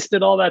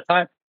wasted all that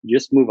time.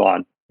 Just move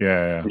on.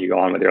 Yeah. And you go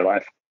on with your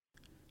life.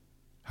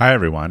 Hi,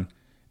 everyone.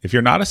 If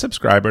you're not a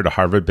subscriber to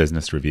Harvard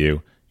Business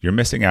Review, you're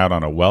missing out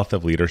on a wealth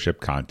of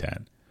leadership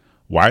content.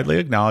 Widely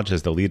acknowledged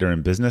as the leader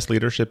in business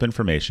leadership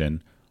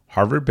information,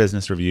 Harvard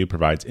Business Review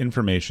provides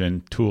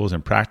information, tools,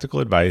 and practical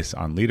advice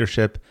on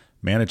leadership,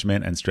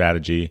 management, and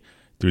strategy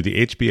through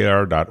the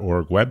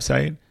hbr.org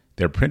website,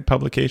 their print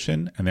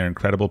publication, and their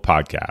incredible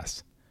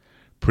podcasts.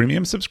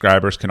 Premium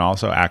subscribers can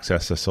also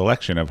access a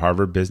selection of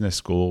Harvard Business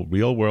School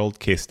real-world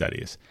case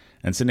studies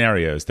and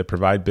scenarios that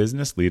provide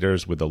business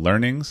leaders with the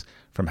learnings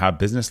from how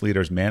business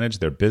leaders manage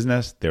their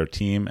business, their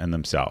team, and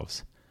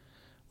themselves.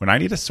 When I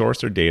need a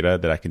source or data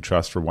that I can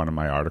trust for one of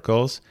my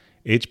articles,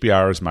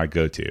 HBR is my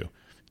go-to.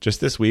 Just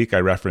this week, I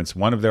referenced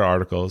one of their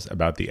articles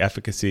about the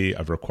efficacy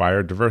of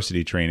required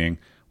diversity training,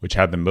 which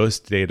had the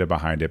most data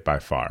behind it by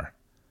far.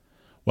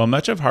 While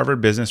much of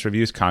Harvard Business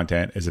Review's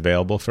content is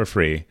available for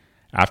free,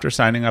 after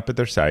signing up at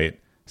their site,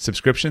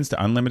 subscriptions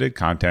to unlimited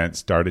content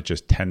start at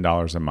just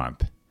 $10 a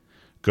month.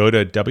 Go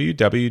to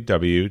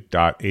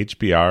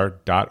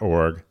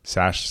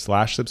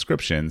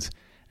www.hbr.org/subscriptions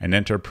and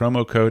enter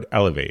promo code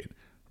ELEVATE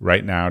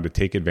right now to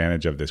take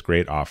advantage of this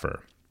great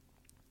offer.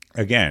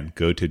 Again,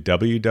 go to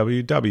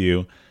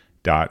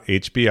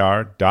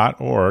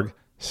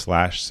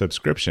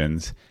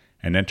www.hbr.org/subscriptions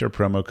and enter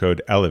promo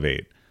code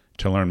ELEVATE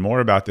to learn more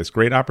about this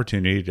great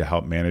opportunity to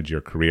help manage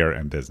your career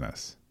and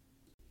business.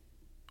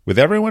 With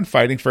everyone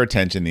fighting for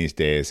attention these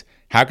days,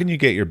 how can you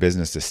get your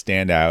business to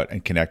stand out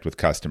and connect with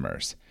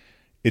customers?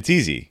 It's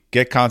easy.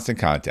 Get Constant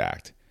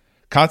Contact.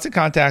 Constant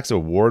Contact's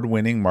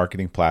award-winning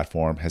marketing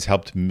platform has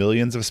helped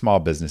millions of small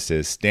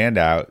businesses stand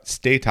out,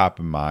 stay top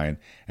of mind,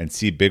 and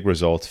see big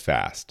results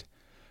fast.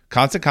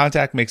 Constant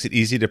Contact makes it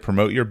easy to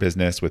promote your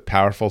business with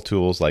powerful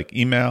tools like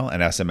email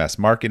and SMS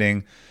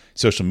marketing,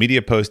 social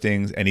media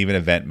postings, and even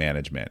event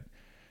management.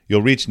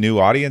 You'll reach new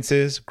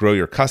audiences, grow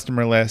your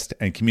customer list,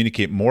 and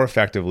communicate more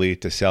effectively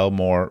to sell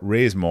more,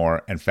 raise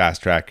more, and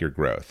fast-track your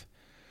growth.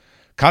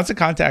 Constant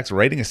Contact's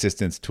writing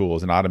assistance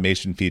tools and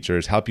automation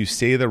features help you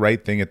say the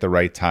right thing at the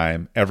right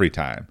time, every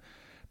time.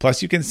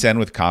 Plus, you can send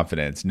with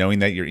confidence, knowing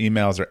that your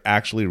emails are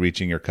actually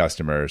reaching your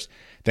customers,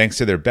 thanks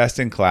to their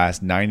best-in-class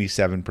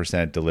 97%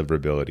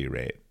 deliverability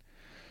rate.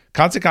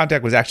 Constant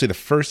Contact was actually the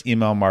first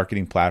email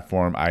marketing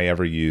platform I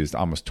ever used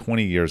almost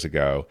 20 years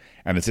ago,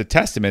 and it's a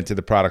testament to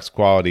the product's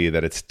quality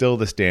that it's still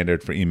the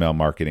standard for email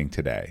marketing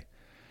today.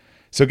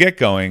 So get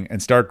going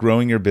and start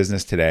growing your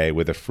business today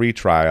with a free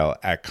trial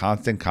at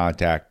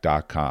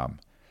constantcontact.com.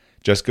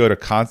 Just go to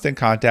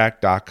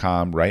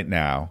constantcontact.com right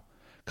now.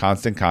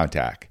 Constant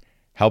Contact,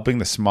 helping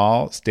the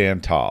small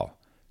stand tall.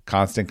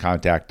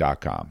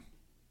 ConstantContact.com.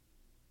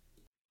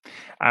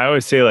 I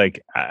always say,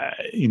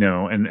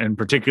 and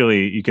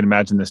particularly you can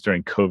imagine this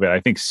during COVID.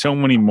 I think so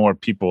many more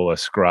people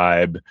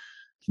ascribe,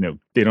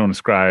 they don't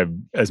ascribe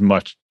as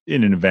much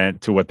in an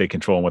event to what they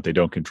control and what they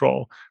don't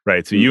control,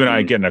 right? So you and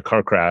I get in a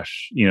car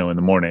crash, in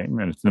the morning,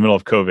 and it's in the middle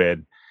of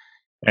COVID,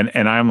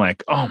 and I'm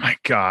like, oh my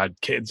God,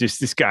 kids,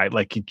 just this guy,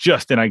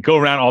 and I go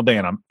around all day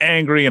and I'm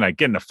angry and I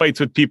get into fights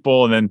with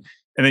people, and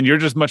then you're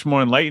just much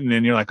more enlightened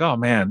and you're like, oh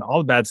man, all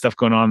the bad stuff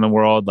going on in the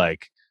world,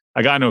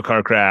 I got into a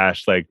car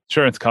crash,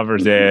 insurance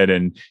covers it.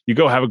 And you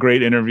go have a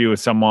great interview with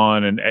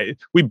someone. And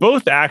we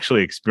both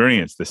actually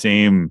experienced the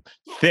same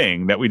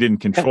thing that we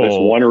didn't control. There's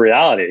one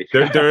reality.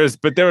 there is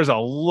a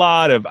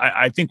lot of,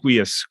 I think we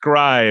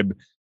ascribe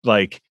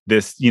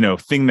this,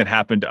 thing that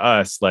happened to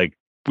us.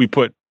 We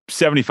put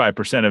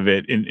 75% of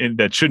it in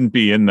that shouldn't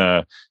be in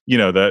the,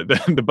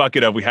 the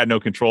bucket of we had no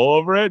control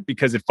over it,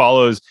 because it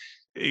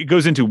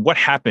goes into what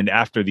happened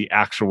after the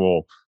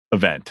actual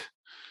event.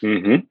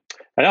 Mm-hmm.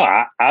 I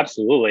know,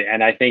 absolutely.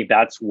 And I think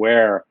that's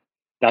where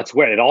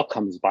it all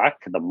comes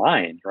back to the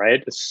mind,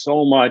 right?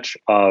 So much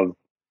of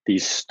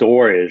these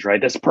stories,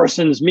 right? This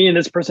person's me and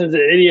this person's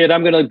an idiot.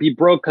 I'm going to be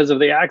broke because of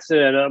the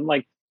accident. I'm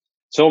like,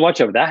 so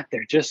much of that,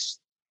 it's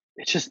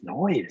just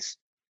noise.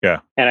 Yeah.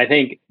 And I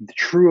think the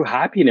true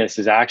happiness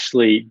is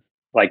actually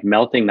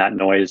melting that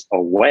noise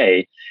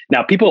away.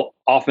 Now, people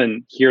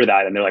often hear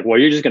that and they're like, well,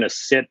 you're just going to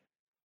sit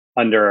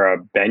under a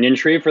banyan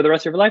tree for the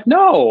rest of your life?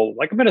 No,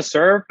 I'm going to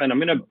serve and I'm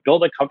going to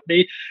build a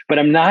company, but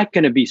I'm not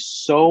going to be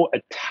so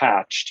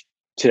attached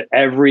to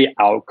every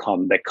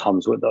outcome that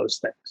comes with those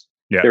things.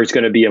 Yeah. There's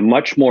going to be a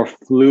much more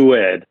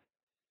fluid,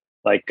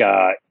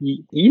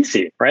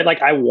 easy,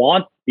 right? I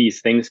want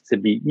these things to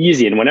be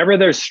easy. And whenever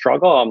there's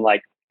struggle, I'm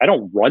like, I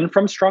don't run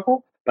from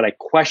struggle, but I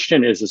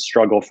question, is the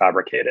struggle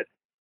fabricated?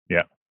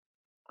 Yeah.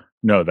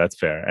 No, that's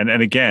fair.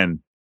 And again,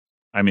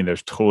 I mean,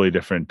 there's totally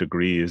different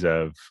degrees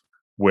of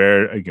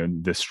where,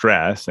 again, the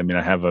stress. I mean,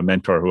 I have a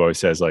mentor who always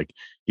says,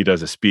 he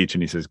does a speech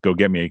and he says, go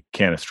get me a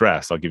can of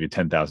stress, I'll give you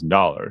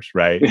 $10,000,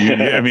 right?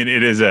 I mean,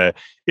 it is a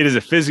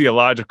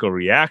physiological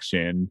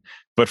reaction,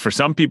 but for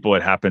some people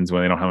it happens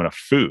when they don't have enough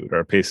food or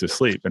a place to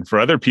sleep. And for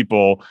other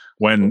people,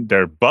 when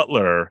their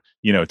butler,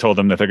 told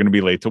them that they're going to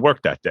be late to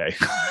work that day.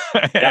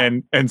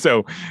 and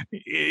so,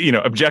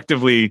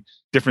 objectively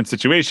different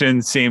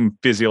situations, same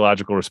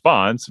physiological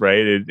response,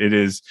 right?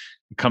 It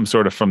comes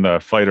sort of from the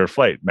fight or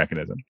flight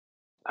mechanism.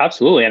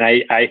 Absolutely. And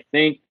I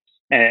think,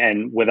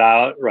 and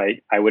without,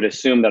 right, I would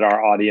assume that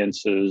our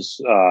audiences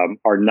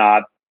are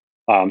not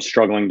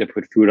struggling to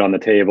put food on the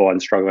table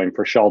and struggling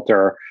for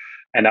shelter.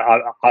 And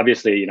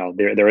obviously,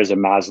 there is a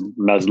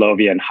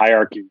Maslowian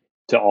hierarchy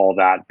to all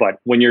that. But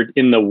when you're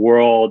in the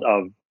world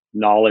of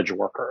knowledge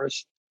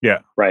workers, yeah,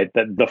 right,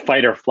 the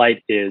fight or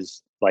flight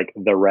is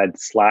the red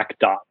Slack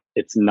dot.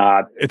 It's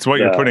not. It's what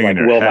you're putting in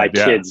your will head. My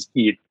kids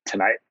eat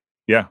tonight?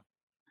 Yeah.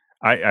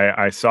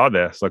 I saw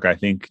this. I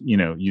think,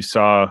 you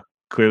saw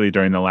clearly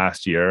during the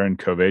last year in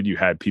COVID, you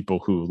had people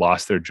who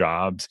lost their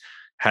jobs,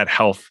 had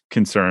health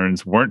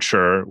concerns, weren't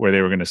sure where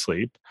they were going to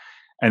sleep.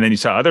 And then you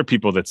saw other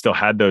people that still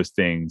had those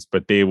things,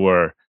 but they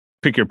were,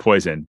 pick your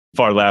poison,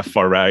 far left,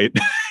 far right.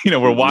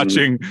 We're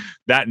watching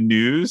that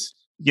news,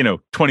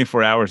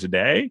 24 hours a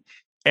day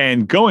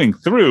and going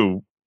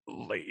through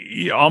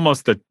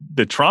almost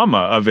the trauma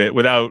of it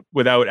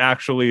without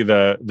actually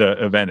the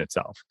event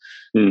itself.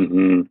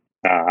 Mm-hmm.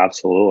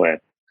 Absolutely.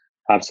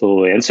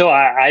 And so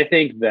I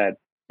think that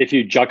if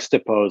you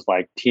juxtapose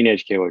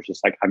teenage kid was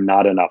just I'm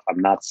not enough, I'm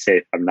not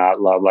safe, I'm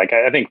not loved.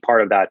 I think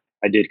part of that,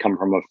 I did come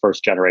from a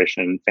first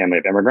generation family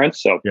of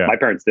immigrants. So my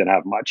parents didn't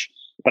have much,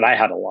 but I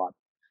had a lot.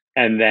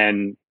 And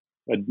then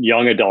a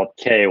young adult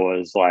K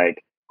was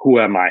who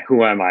am I?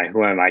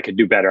 I could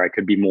do better. I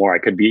could be more. I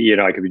could be,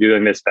 I could be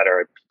doing this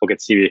better. People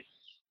could see me.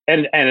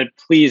 And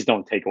please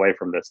don't take away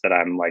from this that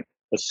I'm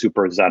a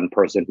super Zen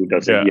person who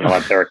doesn't yell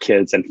at their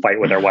kids and fight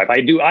with their wife. I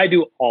do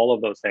all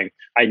of those things.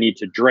 I need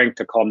to drink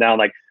to calm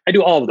down. I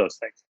do all of those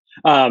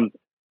things.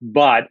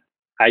 But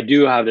I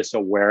do have this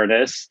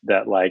awareness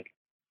that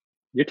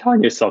you're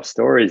telling yourself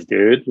stories,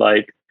 dude.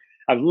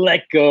 I've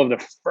let go of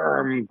the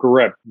firm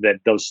grip that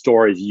those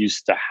stories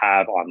used to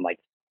have on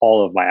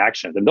all of my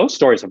actions. And those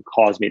stories have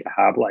caused me to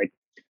have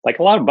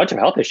a bunch of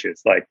health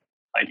issues. If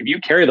you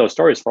carry those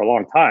stories for a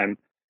long time,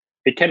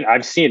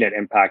 I've seen it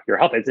impact your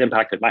health. It's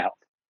impacted my health.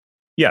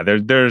 Yeah,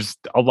 there's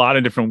a lot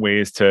of different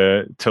ways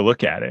to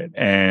look at it.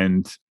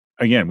 And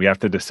again, we have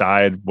to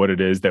decide what it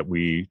is that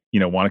we,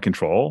 want to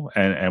control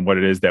and what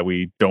it is that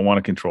we don't want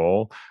to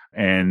control.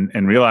 And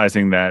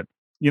realizing that,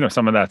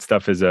 some of that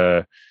stuff is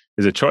a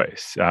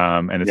choice.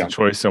 And it's a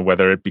choice of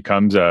whether it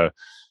becomes a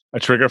a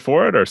trigger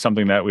for it or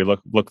something that we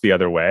look the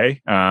other way.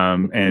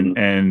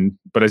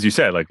 But as you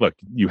said, like, look,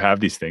 you have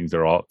these things,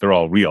 they're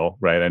all real,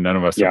 right? And none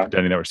of us are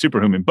pretending that we're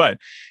superhuman. But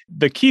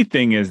the key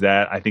thing is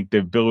that I think the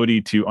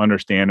ability to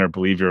understand or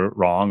believe you're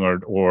wrong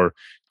or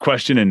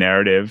question a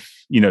narrative,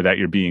 that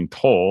you're being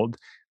told.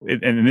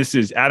 And this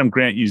is Adam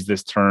Grant used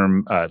this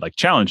term like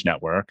challenge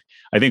network.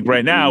 I think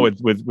right now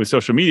with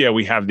social media,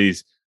 we have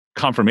these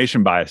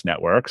confirmation bias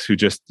networks who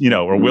just,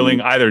 are willing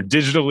either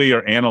digitally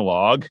or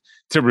analog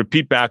to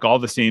repeat back all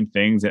the same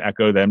things and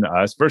echo them to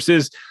us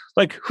versus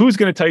like, who's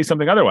going to tell you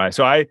something otherwise?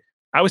 So I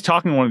was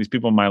talking to one of these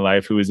people in my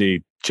life who is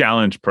a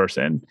challenge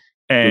person.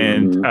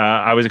 And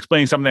I was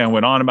explaining something I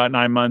went on about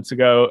 9 months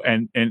ago.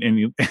 And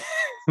he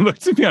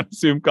looked at me on a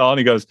Zoom call and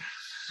he goes,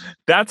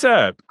 "That's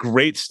a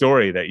great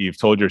story that you've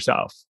told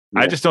yourself.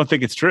 I just don't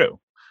think it's true."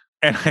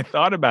 And I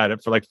thought about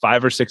it for like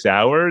 5 or 6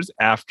 hours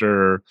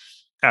after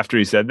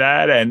he said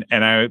that. And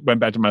I went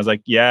back to him. I was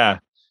like, yeah,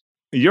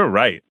 you're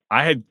right.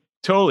 I had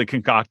totally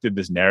concocted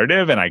this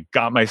narrative and I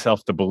got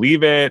myself to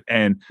believe it.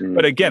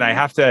 But again, I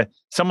have to,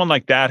 someone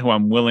like that who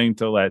I'm willing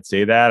to let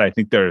say that, I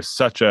think there's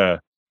such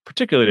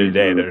particularly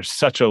today, there's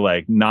such a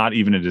like, not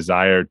even a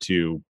desire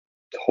to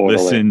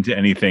listen to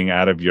anything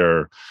out of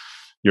your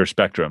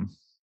spectrum.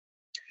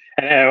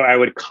 And I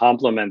would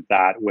complement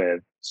that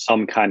with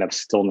some kind of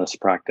stillness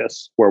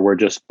practice where we're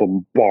just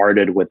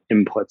bombarded with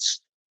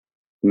inputs,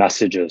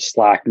 messages,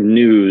 Slack,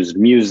 news,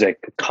 music,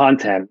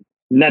 content,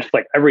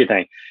 Netflix,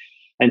 everything.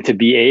 And to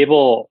be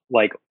able,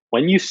 like,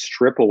 when you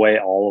strip away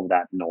all of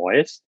that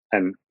noise,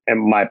 and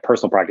my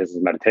personal practice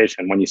is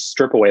meditation, when you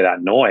strip away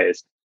that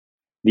noise,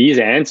 these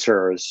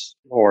answers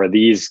or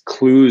these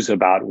clues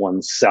about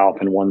oneself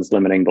and one's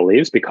limiting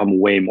beliefs become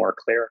way more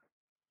clear.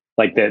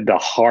 Like the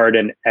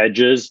hardened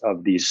edges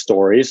of these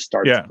stories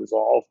start to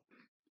dissolve.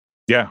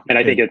 Yeah. And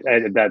I think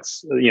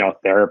that's,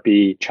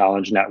 therapy,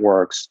 challenge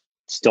networks,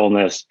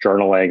 stillness,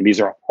 journaling. These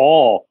are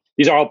all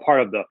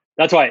part of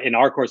that's why in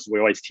our courses, we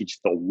always teach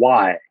the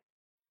why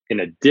in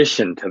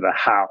addition to the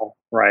how,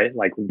 right?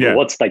 Like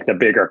what's like the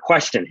bigger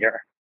question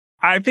here?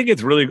 I think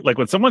it's really like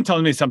when someone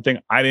tells me something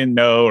I didn't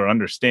know or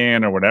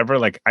understand or whatever,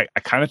 like I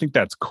kind of think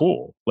that's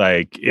cool.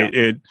 Like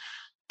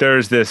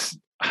there's this,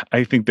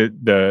 I think that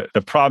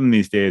the problem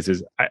these days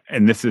is,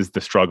 and this is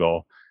the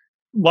struggle,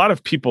 a lot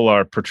of people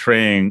are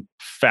portraying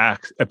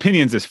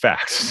opinions as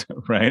facts,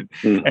 right?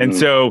 And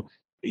so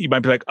you might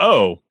be like,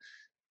 oh,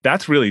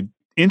 that's really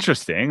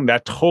interesting.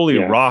 That totally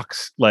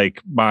rocks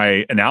like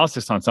my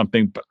analysis on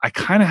something, but I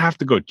kind of have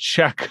to go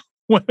check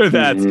whether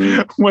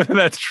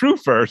that's true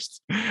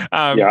first,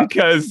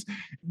 because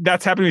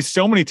that's happened to me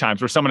so many times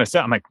where someone has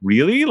said, I'm like,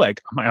 really?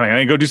 Like,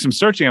 I go do some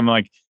searching. I'm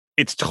like,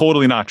 it's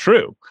totally not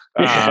true,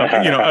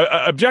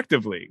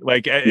 objectively.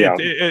 Like,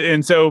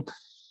 and so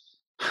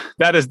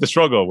that is the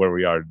struggle where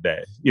we are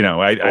today.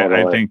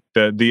 I think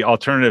the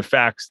alternative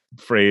facts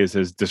phrase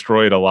has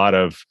destroyed a lot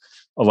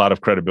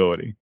of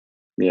credibility.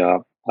 Yeah,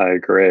 I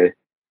agree.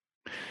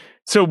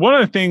 So one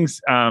of the things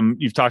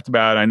you've talked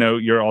about, I know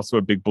you're also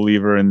a big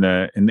believer in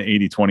the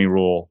 80-20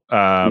 rule,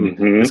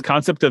 this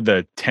concept of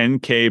the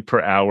 10K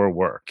per hour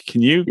work.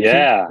 Can you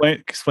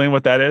explain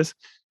what that is?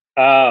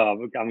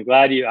 Oh, I'm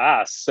glad you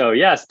asked. So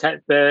yes,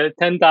 the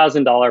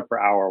 $10,000 per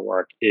hour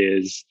work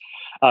is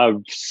a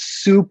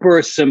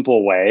super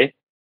simple way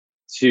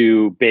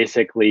to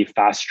basically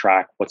fast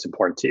track what's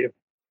important to you.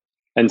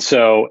 And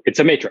so it's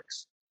a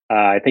matrix.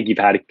 I think you've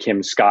had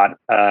Kim Scott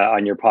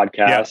on your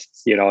podcast,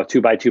 a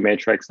 2x2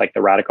 matrix, like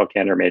the radical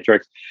candor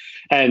matrix.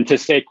 And to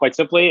say quite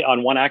simply,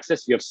 on one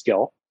axis, you have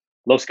skill,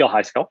 low skill,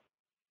 high skill.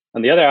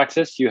 On the other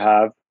axis, you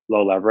have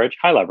low leverage,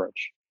 high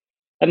leverage.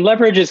 And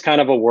leverage is kind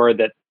of a word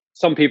that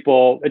some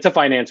people, it's a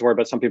finance word,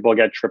 but some people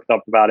get tripped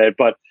up about it.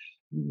 But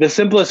the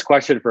simplest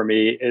question for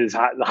me is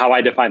how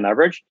I define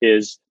leverage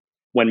is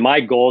when my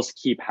goals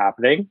keep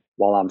happening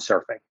while I'm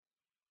surfing.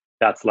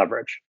 That's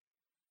leverage.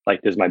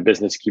 Like, does my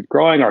business keep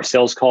growing? Are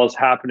sales calls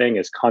happening?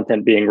 Is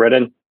content being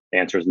written? The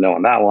answer is no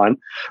on that one.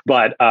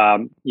 But,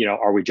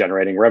 are we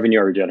generating revenue?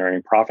 Are we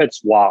generating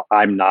profits while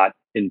I'm not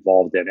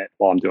involved in it,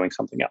 while I'm doing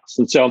something else?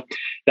 And so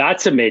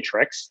that's a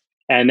matrix.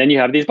 And then you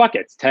have these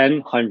buckets, 10,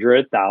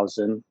 100,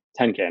 1,000,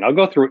 10K. And I'll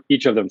go through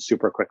each of them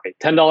super quickly.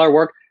 $10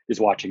 work is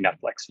watching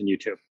Netflix and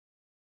YouTube.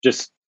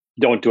 Just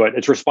don't do it.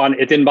 It's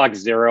inbox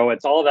zero.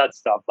 It's all of that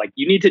stuff. Like,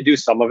 you need to do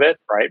some of it,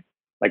 right?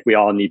 Like, we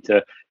all need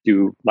to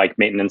do like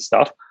maintenance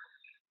stuff.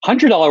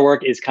 $100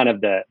 work is kind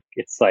of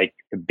it's like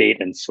the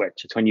bait and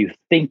switch. It's when you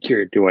think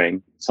you're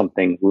doing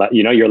something,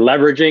 you're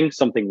leveraging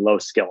something low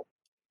skill.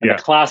 And the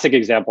classic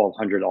example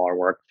of $100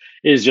 work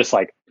is just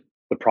like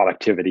the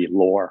productivity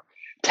lore,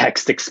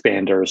 text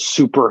expanders,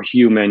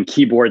 superhuman,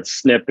 keyboard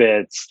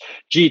snippets,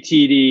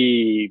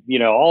 GTD,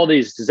 all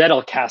these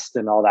Zettelkasten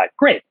and all that.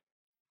 Great.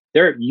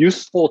 They're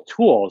useful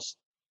tools.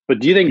 But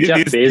do you think Jeff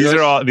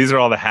Bezos... These are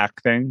all the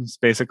hack things,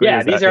 basically?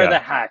 Yeah, these are the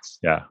hacks.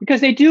 Yeah. Because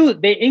they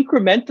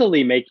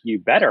incrementally make you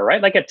better,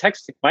 right? Like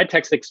my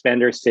text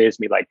expander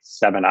saves me like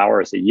 7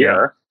 hours a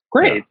year. Yeah.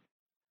 Great. Yeah.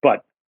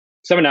 But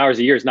 7 hours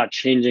a year is not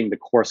changing the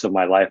course of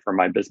my life or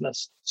my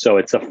business. So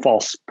it's a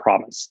false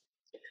promise.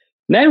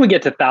 And then we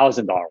get to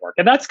 $1,000 work.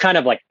 And that's kind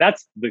of like,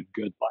 that's the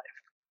good life.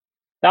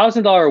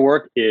 $1,000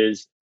 work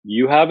is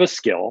you have a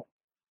skill,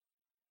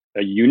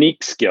 a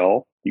unique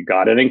skill. You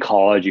got it in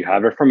college. You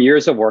have it from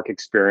years of work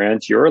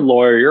experience. You're a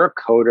lawyer, you're a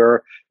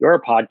coder, you're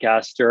a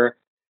podcaster,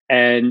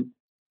 and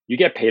you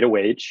get paid a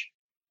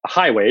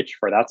high wage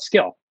for that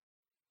skill.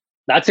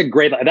 That's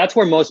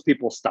where most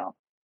people stop.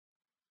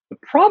 The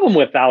problem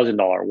with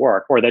 $1,000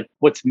 work, or that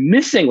what's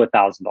missing with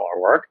 $1,000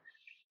 work,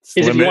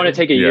 is if you want to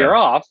take a year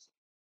off,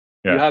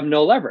 you have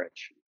no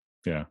leverage.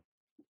 Yeah.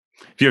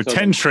 If you have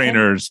 10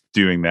 trainers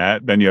doing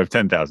that, then you have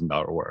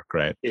 $10,000 work,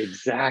 right?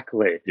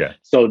 Exactly. Yeah.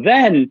 So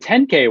then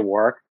 10K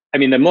work, I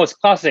mean, the most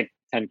classic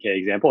 10K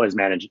example is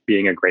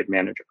being a great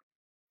manager.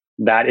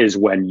 That is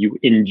when you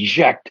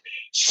inject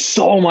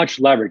so much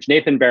leverage.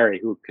 Nathan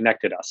Barry, who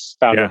connected us,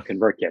 founder of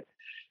ConvertKit,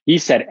 he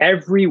said,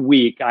 every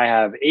week I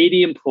have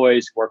 80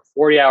 employees who work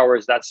 40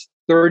 hours. That's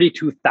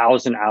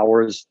 32,000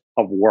 hours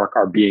of work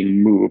are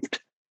being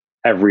moved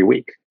every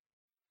week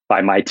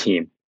by my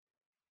team.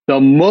 The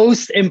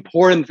most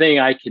important thing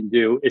I can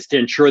do is to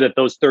ensure that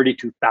those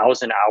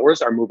 32,000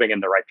 hours are moving in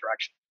the right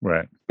direction.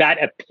 Right. That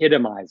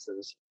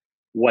epitomizes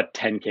what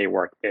 10K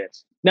work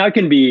is. Now it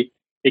can be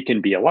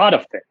a lot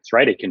of things,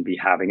 right? It can be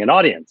having an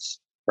audience,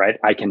 right?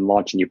 I can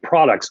launch new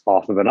products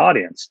off of an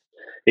audience.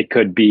 It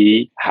could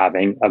be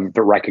having a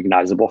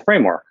recognizable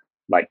framework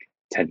like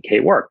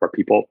 10K work, where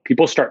people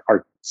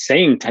are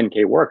saying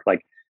 10K work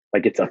like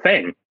it's a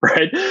thing,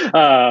 right?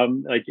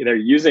 Like they're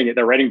using it,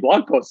 they're writing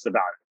blog posts about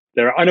it.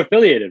 They're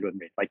unaffiliated with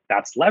me. Like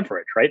that's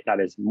leverage, right?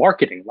 That is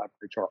marketing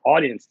leverage or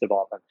audience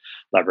development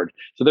leverage.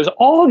 So there's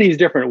all these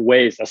different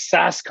ways. A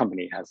SaaS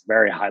company has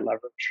very high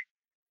leverage,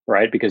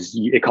 right? Because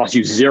it costs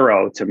you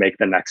zero to make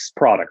the next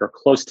product or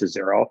close to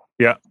zero.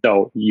 Yeah.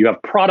 So you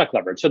have product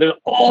leverage. So there's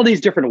all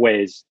these different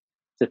ways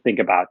to think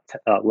about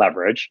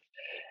leverage.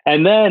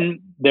 And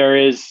then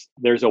there's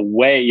a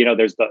way,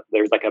 there's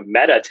like a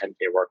meta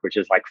 10K work, which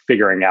is like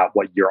figuring out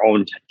what your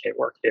own 10K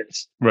work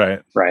is.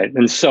 Right. Right.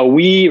 And so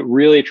we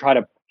really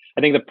I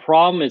think the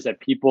problem is that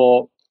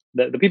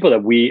the people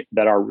that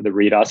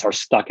read us are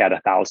stuck at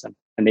 1,000,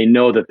 and they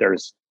know that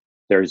there's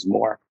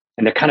more,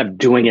 and they're kind of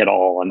doing it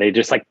all. And they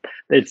just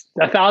it's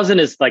 1,000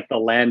 is like the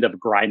land of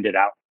grind it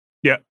out.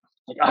 Yeah.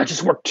 Like, I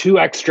just worked 2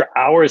 extra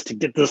hours to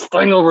get this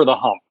thing over the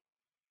hump.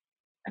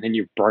 And then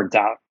you're burnt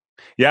out.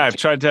 Yeah, I've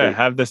tried to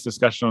have this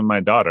discussion with my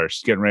daughter.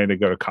 She's getting ready to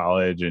go to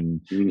college,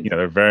 and there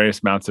are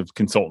various amounts of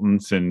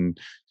consultants, and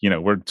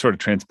we're sort of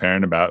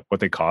transparent about what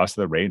they cost,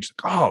 the range.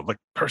 Like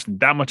person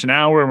that much an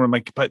hour, and we're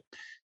like, but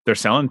they're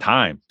selling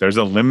time. There's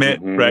a limit,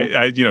 right?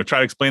 I try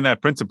to explain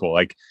that principle.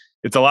 Like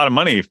it's a lot of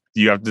money.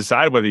 You have to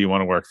decide whether you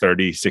want to work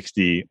 30,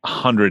 60,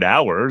 100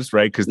 hours,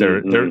 right? Because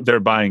they're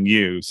buying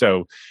you.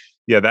 So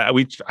yeah,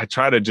 I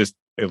try to just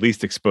at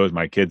least expose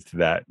my kids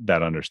to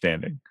that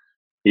understanding.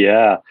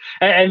 Yeah.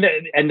 And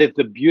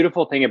the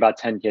beautiful thing about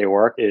 10K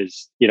work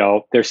is,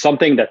 there's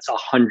something that's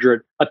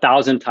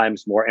 1,000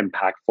 times more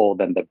impactful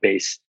than the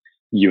base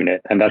unit.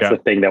 And that's the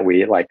thing that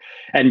we like.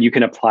 And you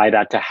can apply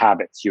that to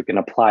habits. You can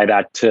apply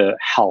that to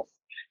health.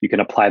 You can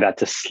apply that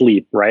to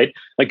sleep, right?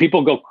 Like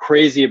people go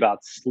crazy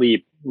about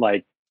sleep,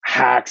 like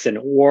hacks and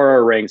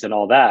Oura rings and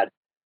all that.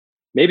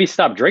 Maybe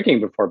stop drinking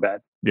before bed.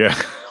 Yeah,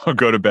 or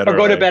go to bed earlier.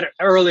 Or go to bed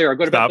earlier. Or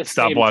go to bed at the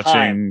Stop same watching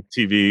time.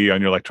 TV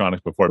on your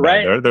electronics before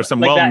bed. Right? There's some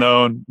like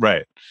well-known,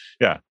 right?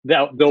 Yeah.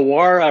 The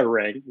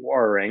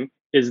Oura ring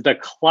is the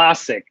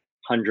classic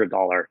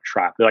 $100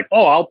 trap. They're like,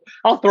 oh,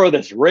 I'll throw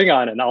this ring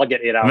on and I'll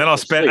get 8 hours.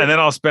 And then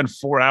I'll spend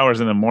 4 hours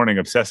in the morning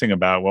obsessing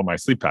about what my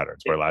sleep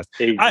patterns were last.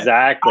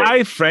 Exactly.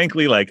 I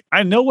frankly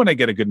I know when I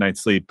get a good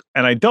night's sleep,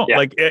 and I don't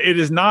like it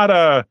is not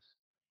a.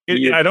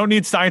 I don't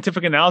need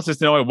scientific analysis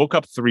to know I woke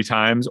up 3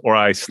 times or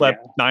I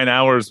slept 9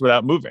 hours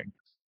without moving.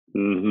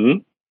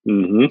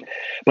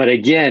 But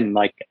again,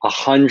 like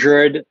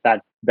 100,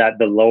 that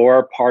the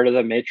lower part of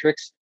the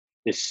matrix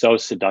is so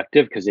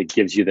seductive because it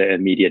gives you the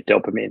immediate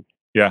dopamine.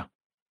 Yeah.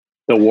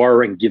 The Oura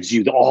ring gives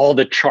you all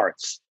the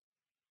charts.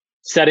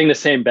 Setting the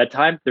same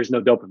bedtime, there's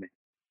no dopamine.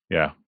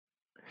 Yeah.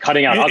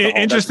 Cutting out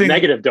alcohol, that's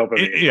negative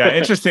dopamine.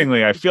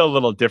 Interestingly, I feel a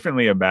little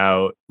differently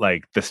about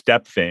like the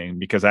step thing,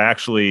 because I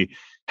actually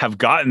have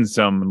gotten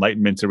some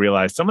enlightenment to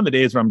realize some of the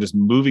days where I'm just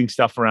moving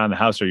stuff around the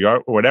house or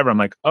yard or whatever, I'm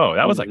like, oh,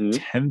 that was like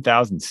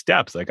 10,000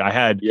 steps. Like I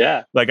had,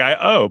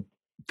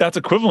 that's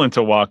equivalent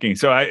to walking.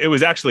 So it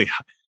was actually,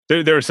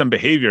 there was some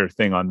behavior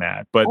thing on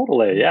that, but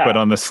but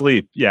on the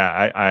sleep,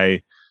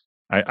 I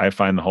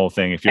find the whole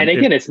thing.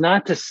 It's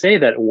not to say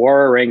that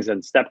Oura rings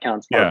and step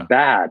counts are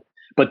bad,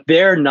 but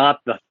they're not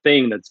the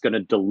thing that's going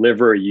to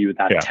deliver you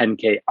that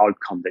 10K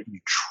outcome that you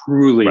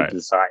truly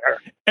desire.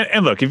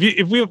 And look,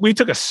 if we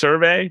took a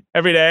survey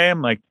every day,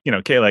 I'm like,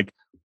 okay, like,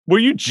 were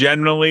you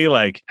generally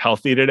like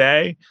healthy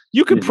today?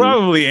 You could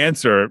probably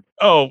answer,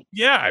 oh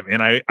yeah, I mean,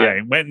 I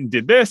went and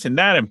did this and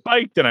that and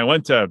biked and I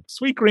went to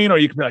Sweet Green, or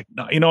you can be like,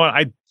 no, you know what,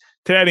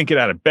 today I didn't get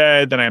out of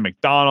bed, then I had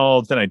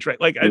McDonald's, then I drank.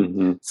 Like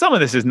some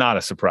of this is not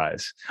a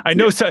surprise. I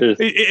know.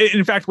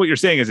 In fact, what you're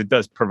saying is it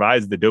does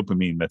provides the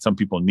dopamine that some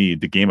people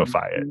need to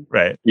gamify it,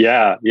 right?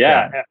 Yeah.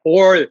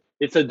 Or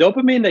It's a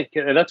dopamine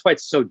and that's why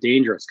it's so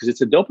dangerous, because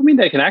it's a dopamine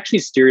that can actually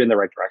steer you in the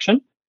right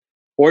direction,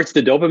 or it's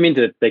the dopamine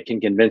that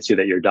can convince you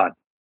that you're done,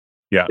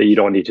 Yeah. that you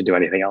don't need to do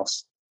anything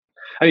else.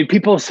 I mean,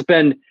 people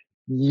spend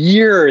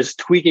years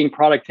tweaking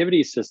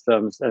productivity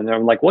systems, and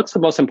I'm like, what's the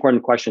most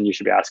important question you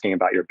should be asking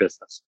about your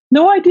business?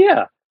 No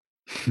idea.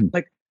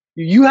 Like,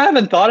 you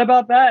haven't thought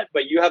about that,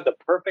 but you have the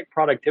perfect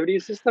productivity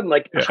system.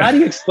 Like, how do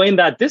you explain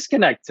that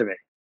disconnect to me?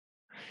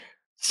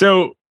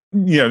 So,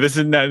 this is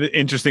an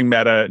interesting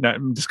meta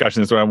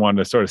discussion. That's what I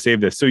wanted to sort of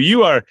save this. So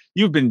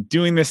you've been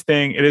doing this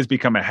thing. It has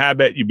become a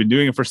habit. You've been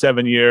doing it for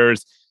 7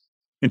 years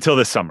until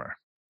this summer.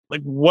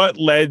 Like, what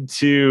led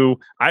to,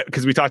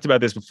 because we talked about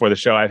this before the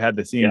show, I've had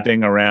the same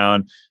thing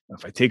around,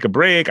 if I take a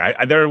break,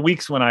 there are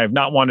weeks when I have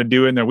not wanted to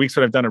do it, and there are weeks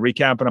when I've done a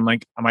recap, and I'm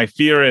like, my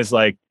fear is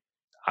like,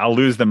 I'll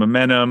lose the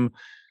momentum.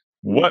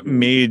 What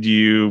made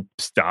you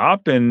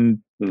stop, and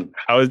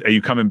are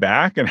you coming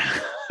back, and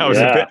how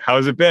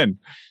has it been?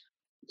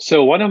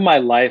 So one of my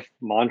life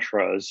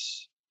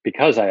mantras,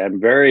 because I am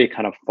very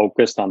kind of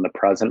focused on the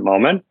present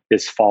moment,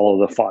 is follow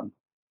the fun.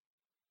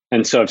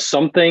 And so if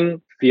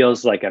something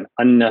feels like an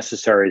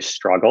unnecessary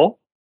struggle,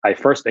 I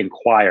first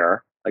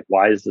inquire, like,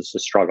 why is this a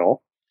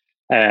struggle?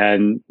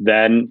 And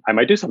then I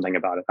might do something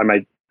about it. I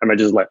might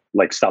just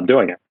stop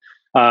doing it.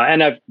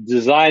 And I've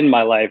designed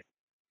my life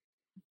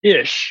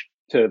ish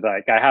to,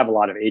 like, I have a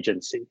lot of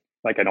agency.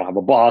 Like, I don't have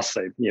a boss.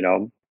 I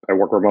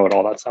work remote,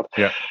 all that stuff.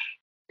 Yeah.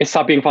 It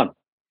stopped being fun.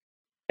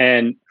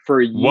 And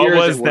for years, what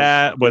was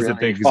that? Was really it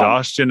the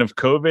exhaustion of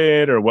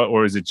COVID, or what?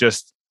 Or was it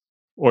just,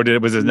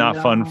 was it not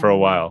fun for a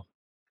while?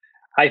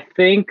 I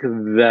think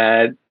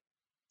that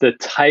the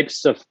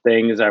types of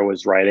things I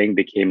was writing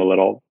became a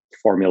little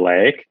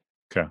formulaic.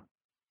 Okay.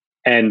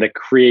 And the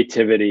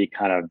creativity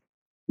kind of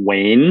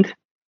waned,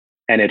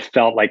 and it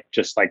felt like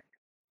just like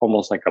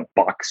almost like a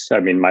box. I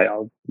mean,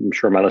 I'm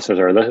sure my listeners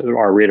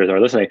our readers are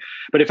listening,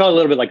 but it felt a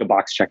little bit like a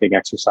box checking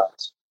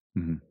exercise.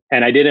 Mm-hmm.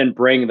 And I didn't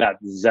bring that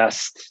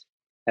zest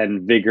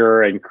and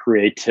vigor and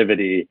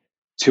creativity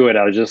to it.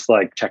 I was just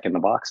like checking the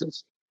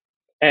boxes.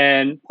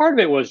 And part of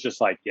it was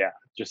just like,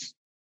 this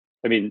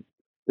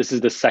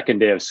is the second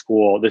day of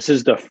school. This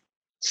is the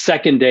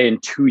second day in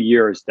 2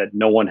 years that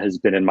no one has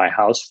been in my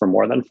house for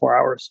more than 4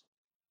 hours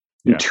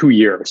in 2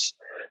 years.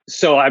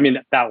 So, I mean,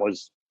 that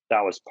was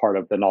part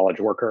of the knowledge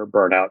worker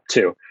burnout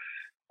too.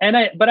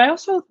 But I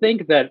also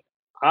think that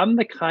I'm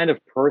the kind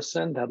of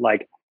person that,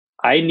 like,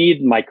 I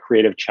need my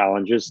creative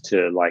challenges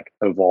to, like,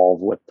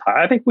 evolve with time.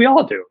 I think we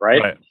all do,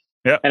 right?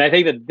 Yeah. And I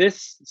think that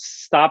this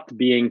stopped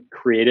being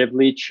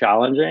creatively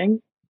challenging,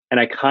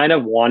 and I kind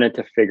of wanted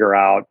to figure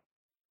out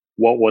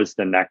what was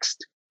the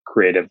next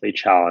creatively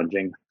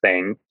challenging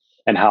thing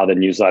and how the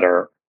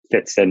newsletter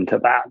fits into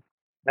that.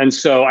 And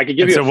so I could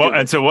give you what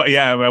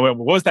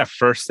was that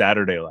first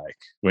Saturday like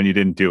when you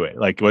didn't do it?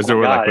 Like, was there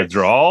like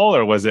withdrawal,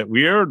 or was it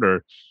weird,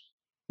 or?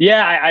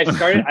 Yeah, I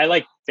started, I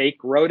like fake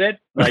wrote it,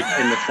 like,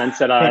 in the sense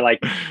that I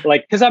like,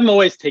 cause I'm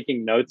always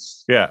taking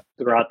notes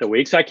throughout the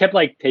week. So I kept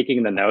like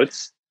taking the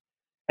notes,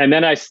 and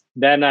then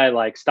I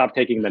like stopped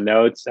taking the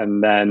notes.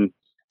 And then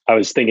I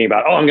was thinking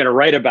about, I'm going to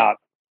write about,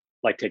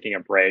 like, taking a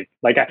break.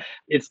 Like,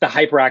 it's the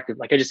hyperactive,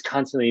 like, I just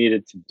constantly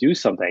needed to do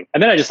something.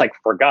 And then I just, like,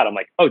 forgot. I'm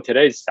like,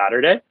 today's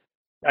Saturday.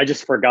 I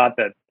just forgot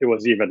that it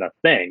was even a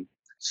thing.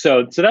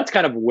 So that's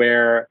kind of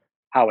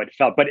how it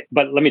felt. But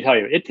let me tell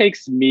you, it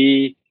takes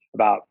me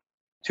about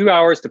 2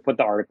 hours to put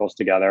the articles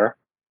together,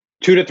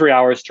 2 to 3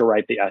 hours to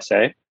write the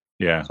essay.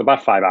 Yeah. So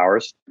about 5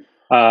 hours,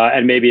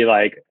 and maybe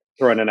like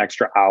throw in an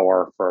extra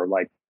hour for,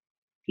 like,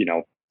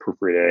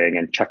 proofreading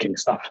and checking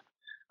stuff.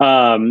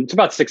 It's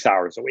about 6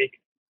 hours a week,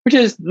 which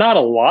is not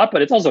a lot,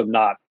 but it's also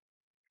not.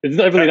 It's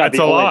definitely not. It's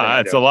a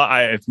lot. It's a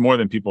lot. It's more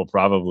than people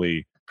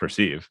probably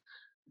perceive.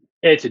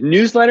 It's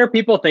newsletter.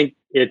 People think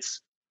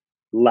it's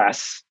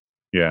less.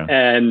 Yeah.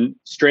 And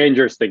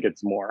strangers think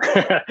it's more.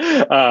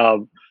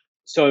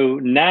 So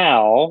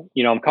now,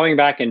 I'm coming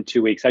back in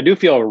 2 weeks. I do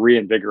feel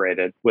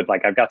reinvigorated with,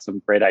 like, I've got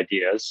some great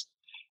ideas.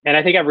 And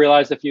I think I've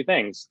realized a few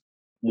things.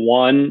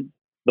 One,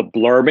 the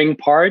blurbing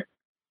part,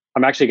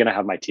 I'm actually going to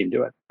have my team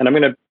do it. And I'm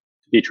going to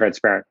be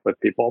transparent with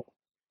people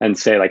and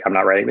say, like, I'm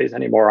not writing these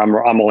anymore. I'm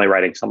only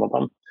writing some of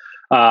them.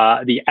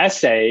 The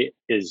essay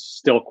is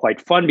still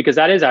quite fun because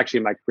that is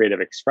actually my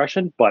creative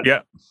expression. But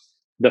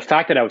the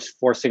fact that I was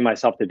forcing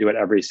myself to do it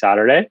every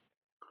Saturday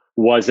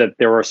was that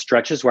there were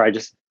stretches where I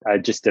just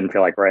didn't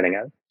feel like writing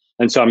it.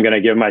 And so I'm going to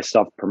give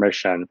myself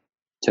permission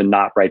to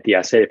not write the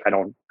essay if I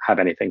don't have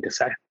anything to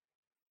say.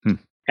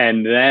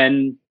 And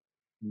then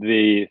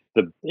the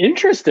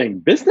interesting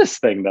business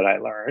thing that I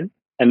learned,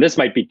 and this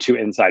might be too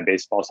inside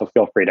baseball, so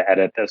feel free to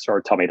edit this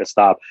or tell me to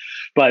stop.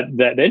 But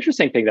the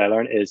interesting thing that I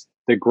learned is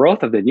the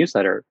growth of the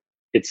newsletter,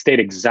 it stayed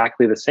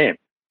exactly the same.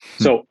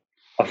 So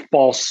a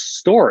false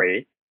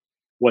story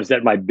was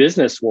that my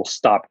business will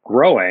stop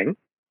growing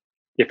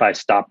if I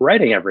stop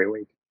writing every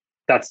week.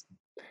 That's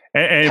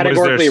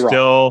categorically was there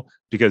still wrong.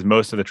 Because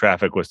most of the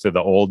traffic was to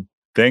the old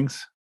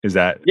things? Is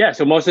that? Yeah.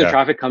 So most of the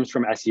traffic comes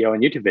from SEO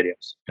and YouTube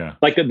videos. Yeah.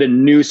 Like the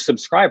new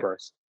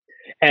subscribers.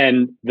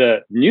 And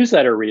the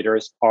newsletter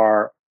readers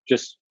are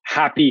just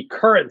happy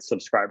current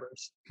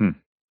subscribers. Hmm.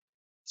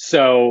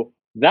 So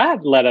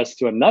that led us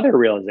to another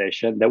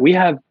realization that we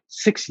have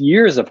 6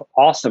 years of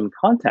awesome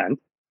content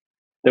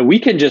that we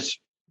can just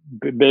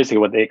basically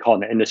what they call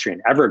in the industry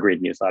an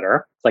evergreen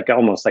newsletter. It's like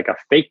almost like a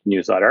fake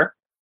newsletter,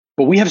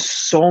 but we have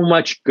so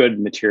much good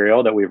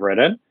material that we've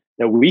written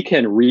that we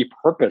can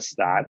repurpose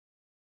that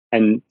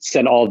and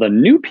send all the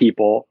new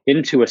people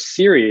into a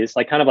series,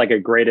 like kind of like a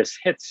greatest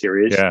hit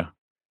series Yeah.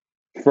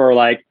 for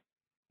like,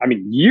 I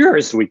mean,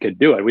 years we could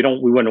do it. We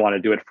wouldn't want to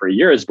do it for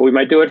years, but we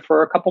might do it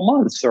for a couple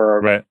months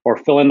or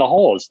fill in the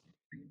holes.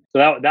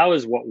 So that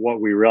was what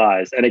we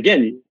realized. And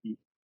again,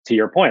 to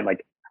your point,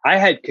 like I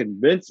had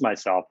convinced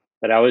myself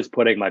that I was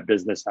putting my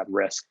business at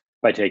risk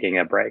by taking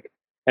a break.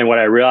 And what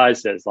I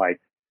realized is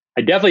like,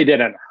 I definitely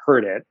didn't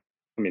hurt it.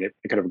 I mean, it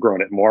could have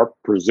grown it more,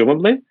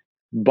 presumably.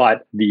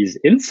 But these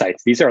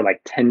insights, these are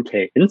like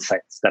 10K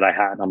insights that I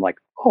had. I'm like,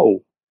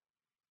 oh,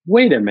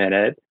 wait a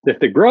minute. If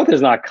the growth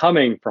is not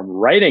coming from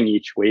writing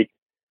each week,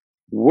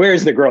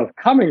 where's the growth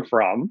coming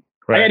from?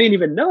 Right. I didn't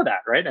even know that,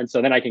 right? And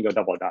so then I can go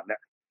double down there.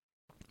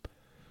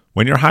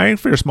 When you're hiring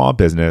for your small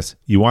business,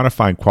 you want to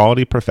find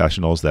quality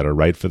professionals that are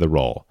right for the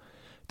role.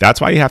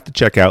 That's why you have to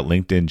check out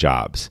LinkedIn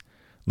Jobs.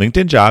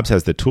 LinkedIn Jobs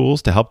has the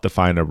tools to help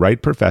define the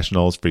right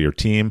professionals for your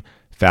team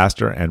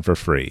faster and for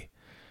free.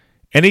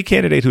 Any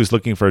candidate who's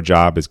looking for a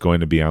job is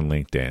going to be on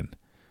LinkedIn.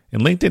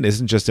 And LinkedIn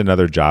isn't just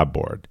another job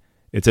board.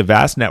 It's a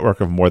vast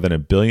network of more than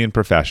 1 billion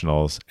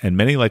professionals, and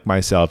many like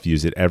myself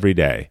use it every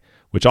day,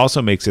 which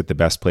also makes it the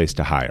best place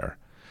to hire.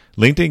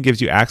 LinkedIn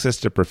gives you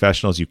access to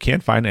professionals you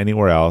can't find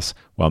anywhere else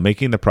while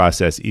making the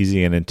process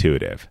easy and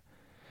intuitive.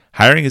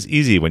 Hiring is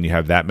easy when you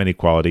have that many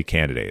quality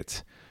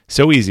candidates.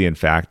 So easy, in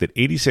fact, that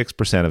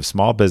 86% of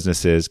small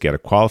businesses get a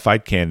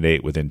qualified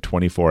candidate within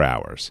 24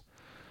 hours.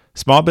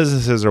 Small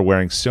businesses are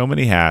wearing so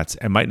many hats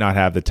and might not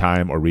have the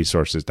time or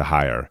resources to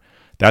hire.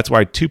 That's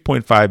why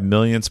 2.5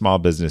 million small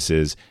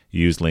businesses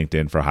use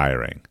LinkedIn for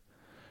hiring.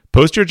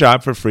 Post your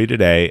job for free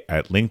today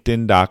at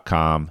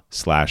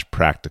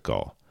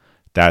linkedin.com/practical.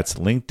 That's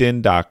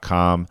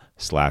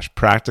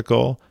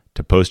linkedin.com/practical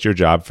to post your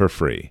job for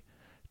free.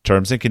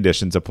 Terms and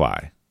conditions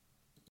apply.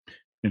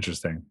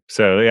 Interesting.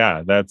 So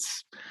yeah,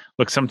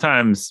 look,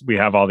 sometimes we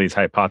have all these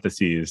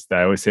hypotheses that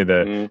I always say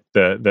and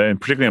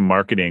particularly in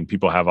marketing,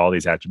 people have all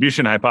these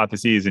attribution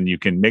hypotheses, and you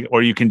can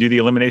do the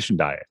elimination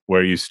diet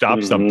where you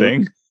stop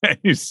something and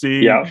you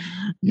see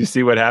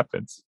what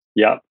happens.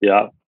 Yeah.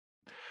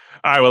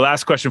 All right. Well,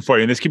 last question for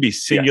you, and this could be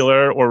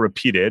singular or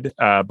repeated,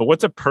 but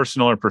what's a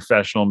personal or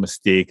professional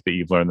mistake that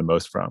you've learned the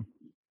most from?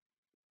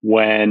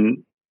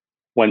 When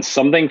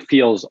something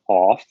feels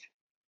off,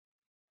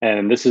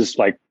 and this is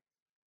like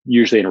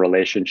usually in a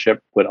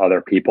relationship with other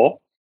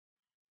people,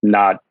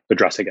 not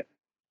addressing it.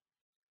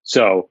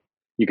 So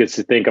you could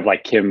think of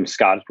like Kim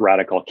Scott's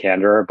radical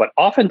candor, but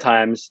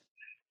oftentimes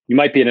you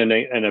might be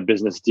in a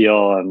business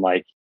deal and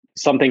like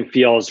something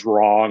feels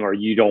wrong, or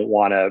you don't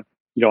want to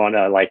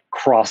like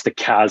cross the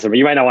chasm, or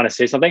you might not want to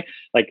say something.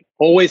 Like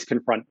always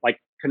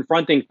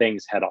confronting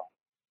things head on.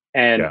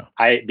 And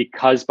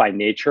because by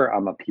nature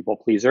I'm a people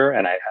pleaser,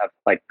 and I have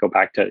like go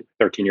back to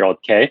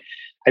 13-year-old K,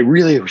 I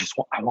really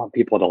I want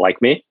people to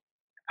like me.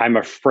 I'm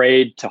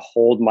afraid to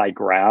hold my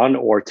ground,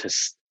 or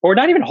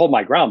not even hold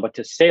my ground, but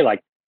to say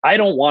like, I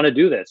don't want to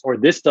do this, or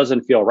this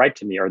doesn't feel right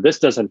to me, or this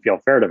doesn't feel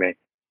fair to me.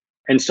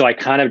 And so I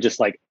kind of just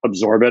like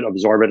absorb it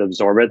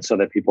so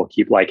that people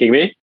keep liking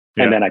me.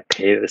 Yeah. And then I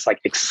pay this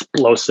like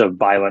explosive,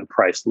 violent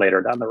price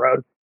later down the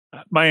road.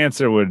 My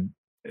answer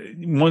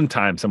one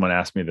time someone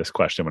asked me this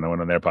question when I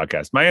went on their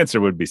podcast. My answer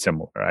would be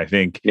similar. I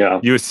think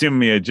you assume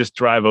me, just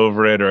drive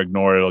over it or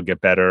ignore it, it'll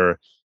get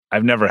better.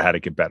 I've never had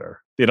it get better.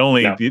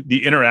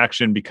 The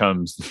interaction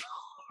becomes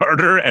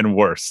harder and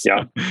worse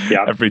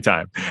every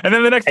time. And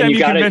then the next time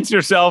you convince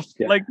yourself,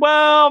 like,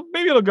 well,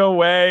 maybe it'll go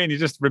away, and you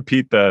just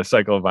repeat the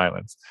cycle of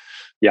violence.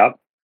 Yep.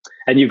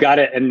 And you got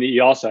it. And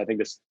you also, I think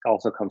this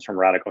also comes from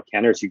radical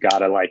candors. You got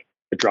to like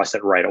address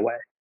it right away.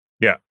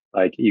 Yeah.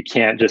 Like you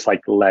can't just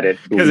like let it.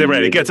 Because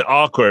it gets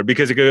awkward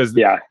because it goes,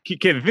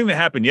 okay, the thing that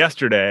happened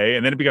yesterday,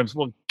 and then it becomes,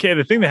 well, okay,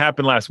 the thing that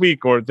happened last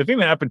week, or the thing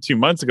that happened 2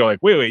 months ago, like,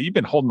 wait, you've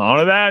been holding on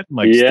to that? And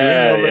like,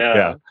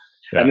 yeah.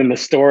 And then the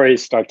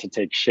stories start to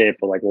take shape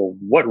of like, well,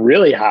 what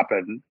really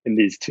happened in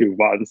these 2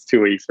 months, 2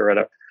 weeks, or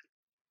whatever.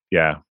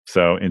 Yeah.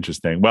 So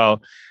interesting.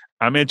 Well,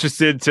 I'm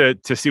interested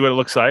to see what it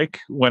looks like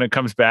when it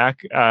comes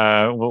back.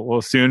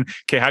 We'll soon.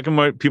 Okay, how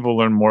can people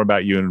learn more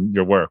about you and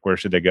your work? Where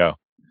should they go?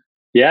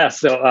 Yeah,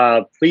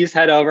 so please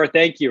head over.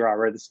 Thank you,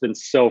 Robert. It's been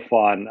so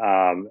fun,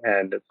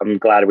 and I'm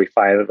glad we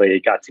finally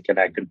got to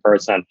connect in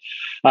person.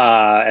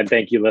 And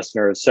thank you,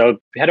 listeners. So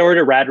head over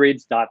to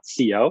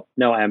radreads.co.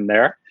 No M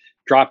there.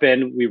 Drop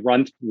in. We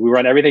run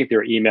everything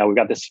through email. We've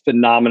got this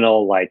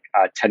phenomenal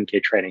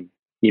 10K training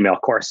email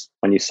course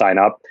when you sign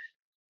up.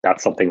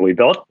 That's something we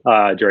built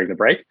during the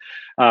break.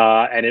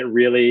 And it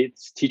really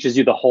teaches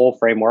you the whole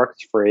framework.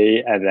 It's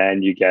free. And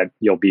then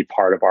you'll be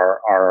part of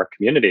our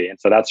community. And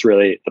so that's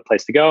really the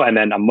place to go. And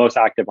then I'm most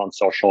active on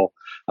social.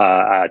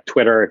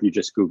 Twitter, if you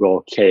just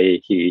Google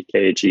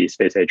K-H-E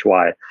space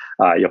H-Y,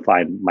 you'll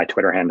find my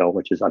Twitter handle,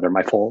 which is under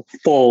my full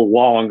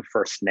long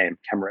first name,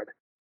 Kemred.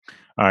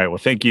 All right. Well,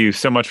 thank you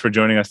so much for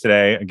joining us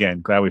today.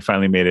 Again, glad we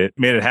finally made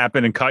it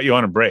happen and caught you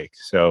on a break.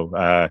 So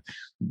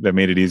that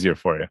made it easier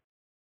for you.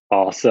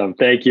 Awesome.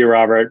 Thank you,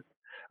 Robert.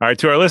 All right.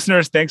 To our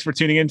listeners, thanks for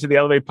tuning into the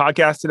Elevate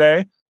podcast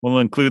today. We'll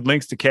include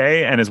links to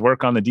Kay and his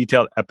work on the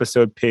detailed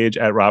episode page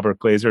at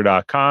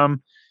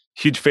robertglazer.com.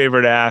 Huge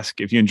favor to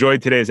ask. If you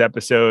enjoyed today's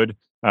episode,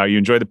 you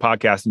enjoyed the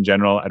podcast in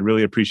general, I'd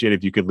really appreciate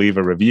if you could leave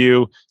a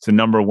review. It's the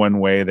number one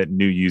way that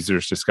new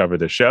users discover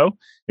the show.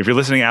 If you're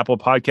listening to Apple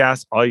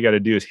Podcasts, all you got to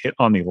do is hit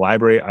on the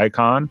library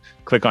icon,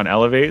 click on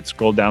Elevate,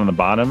 scroll down on the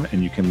bottom,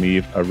 and you can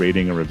leave a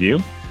rating and review.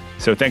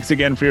 So thanks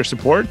again for your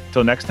support.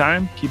 Till next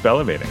time, keep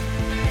elevating.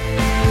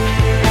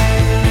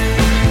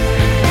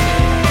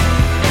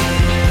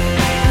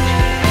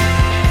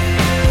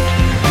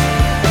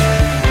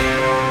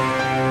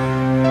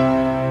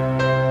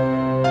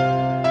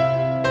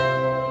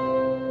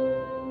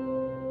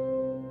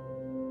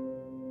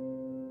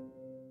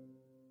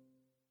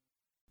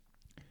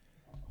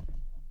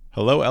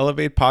 Hello,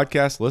 Elevate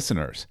podcast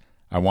listeners.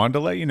 I wanted to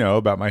let you know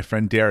about my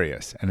friend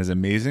Darius and his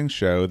amazing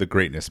show, The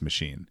Greatness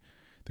Machine.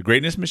 The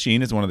Greatness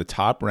Machine is one of the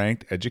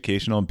top-ranked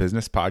educational and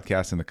business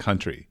podcasts in the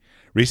country,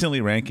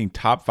 recently ranking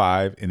top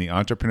 5 in the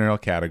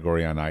entrepreneurial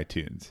category on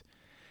iTunes.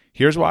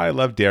 Here's why I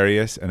love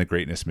Darius and The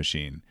Greatness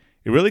Machine.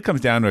 It really comes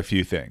down to a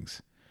few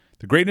things.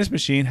 The Greatness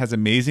Machine has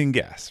amazing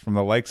guests from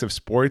the likes of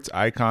sports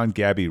icon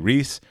Gabby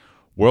Reese,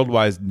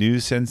 worldwide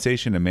news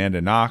sensation Amanda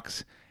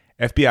Knox,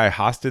 FBI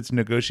hostage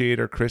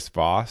negotiator Chris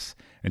Voss,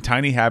 and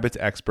Tiny Habits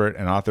expert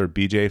and author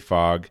BJ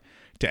Fogg,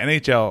 to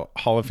NHL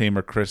Hall of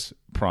Famer Chris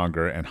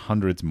Pronger, and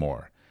hundreds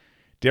more.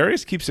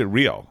 Darius keeps it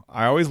real.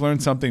 I always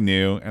learn something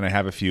new, and I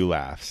have a few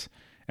laughs.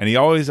 And he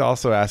always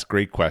also asks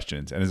great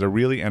questions and is a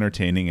really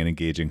entertaining and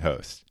engaging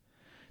host.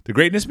 The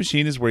Greatness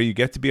Machine is where you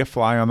get to be a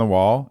fly on the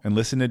wall and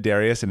listen to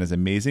Darius and his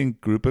amazing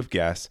group of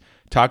guests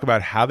talk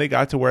about how they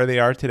got to where they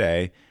are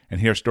today and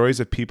hear stories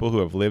of people who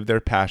have lived their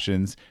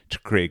passions to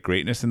create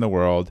greatness in the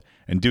world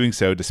and doing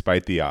so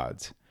despite the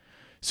odds.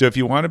 So if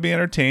you want to be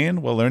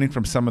entertained while learning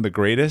from some of the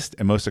greatest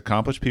and most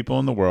accomplished people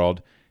in the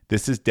world,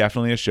 this is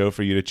definitely a show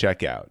for you to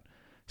check out.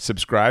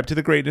 Subscribe to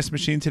The Greatness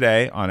Machine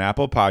today on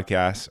Apple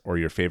Podcasts or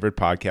your favorite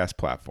podcast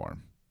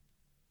platform.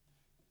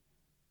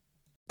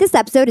 This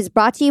episode is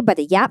brought to you by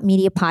the Yap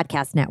Media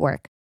Podcast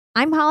Network.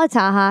 I'm Hala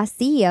Taha,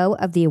 CEO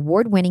of the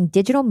award-winning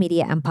digital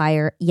media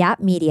empire, Yap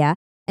Media,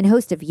 and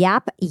host of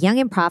Yap Young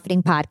and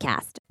Profiting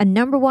Podcast, a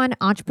 #1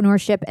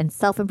 entrepreneurship and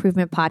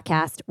self-improvement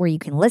podcast where you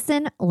can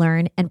listen,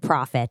 learn, and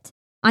profit.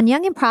 On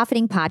Young and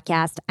Profiting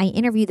Podcast, I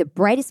interview the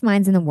brightest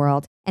minds in the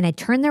world, and I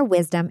turn their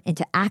wisdom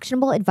into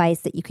actionable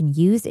advice that you can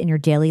use in your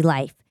daily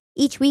life.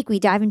 Each week, we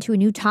dive into a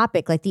new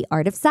topic like the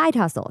art of side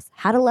hustles,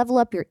 how to level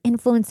up your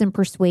influence and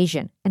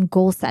persuasion, and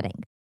goal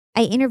setting.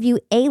 I interview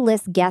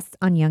A-list guests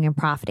on Young and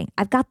Profiting.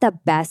 I've got the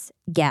best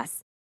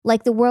guests,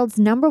 like the world's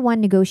 #1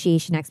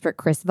 negotiation expert,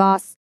 Chris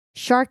Voss,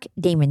 Shark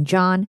Damon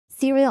John,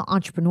 serial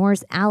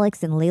entrepreneurs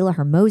Alex and Layla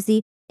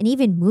Hermosi, and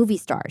even movie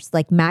stars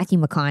like Matthew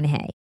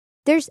McConaughey.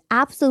 There's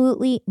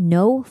absolutely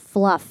no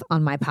fluff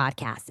on my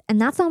podcast, and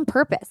that's on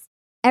purpose.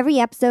 Every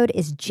episode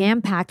is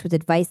jam-packed with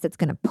advice that's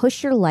going to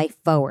push your life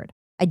forward.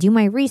 I do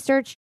my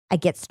research, I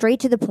get straight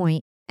to the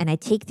point, and I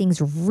take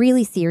things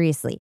really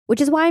seriously,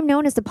 which is why I'm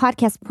known as the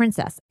podcast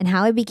princess and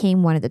how I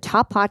became one of the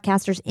top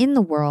podcasters in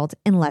the world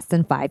in less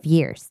than 5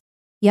 years.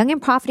 Young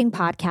and Profiting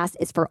Podcast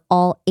is for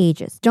all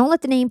ages. Don't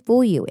let the name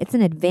fool you. It's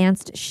an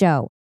advanced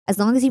show. As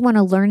long as you want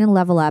to learn and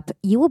level up,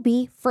 you will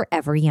be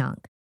forever young.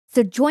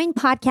 So join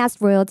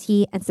podcast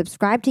royalty and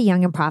subscribe to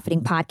Young and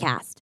Profiting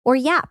Podcast, or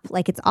YAP,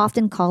 like it's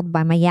often called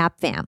by my YAP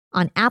fam,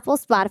 on Apple,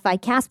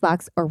 Spotify,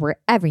 CastBox, or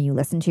wherever you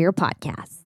listen to your podcasts.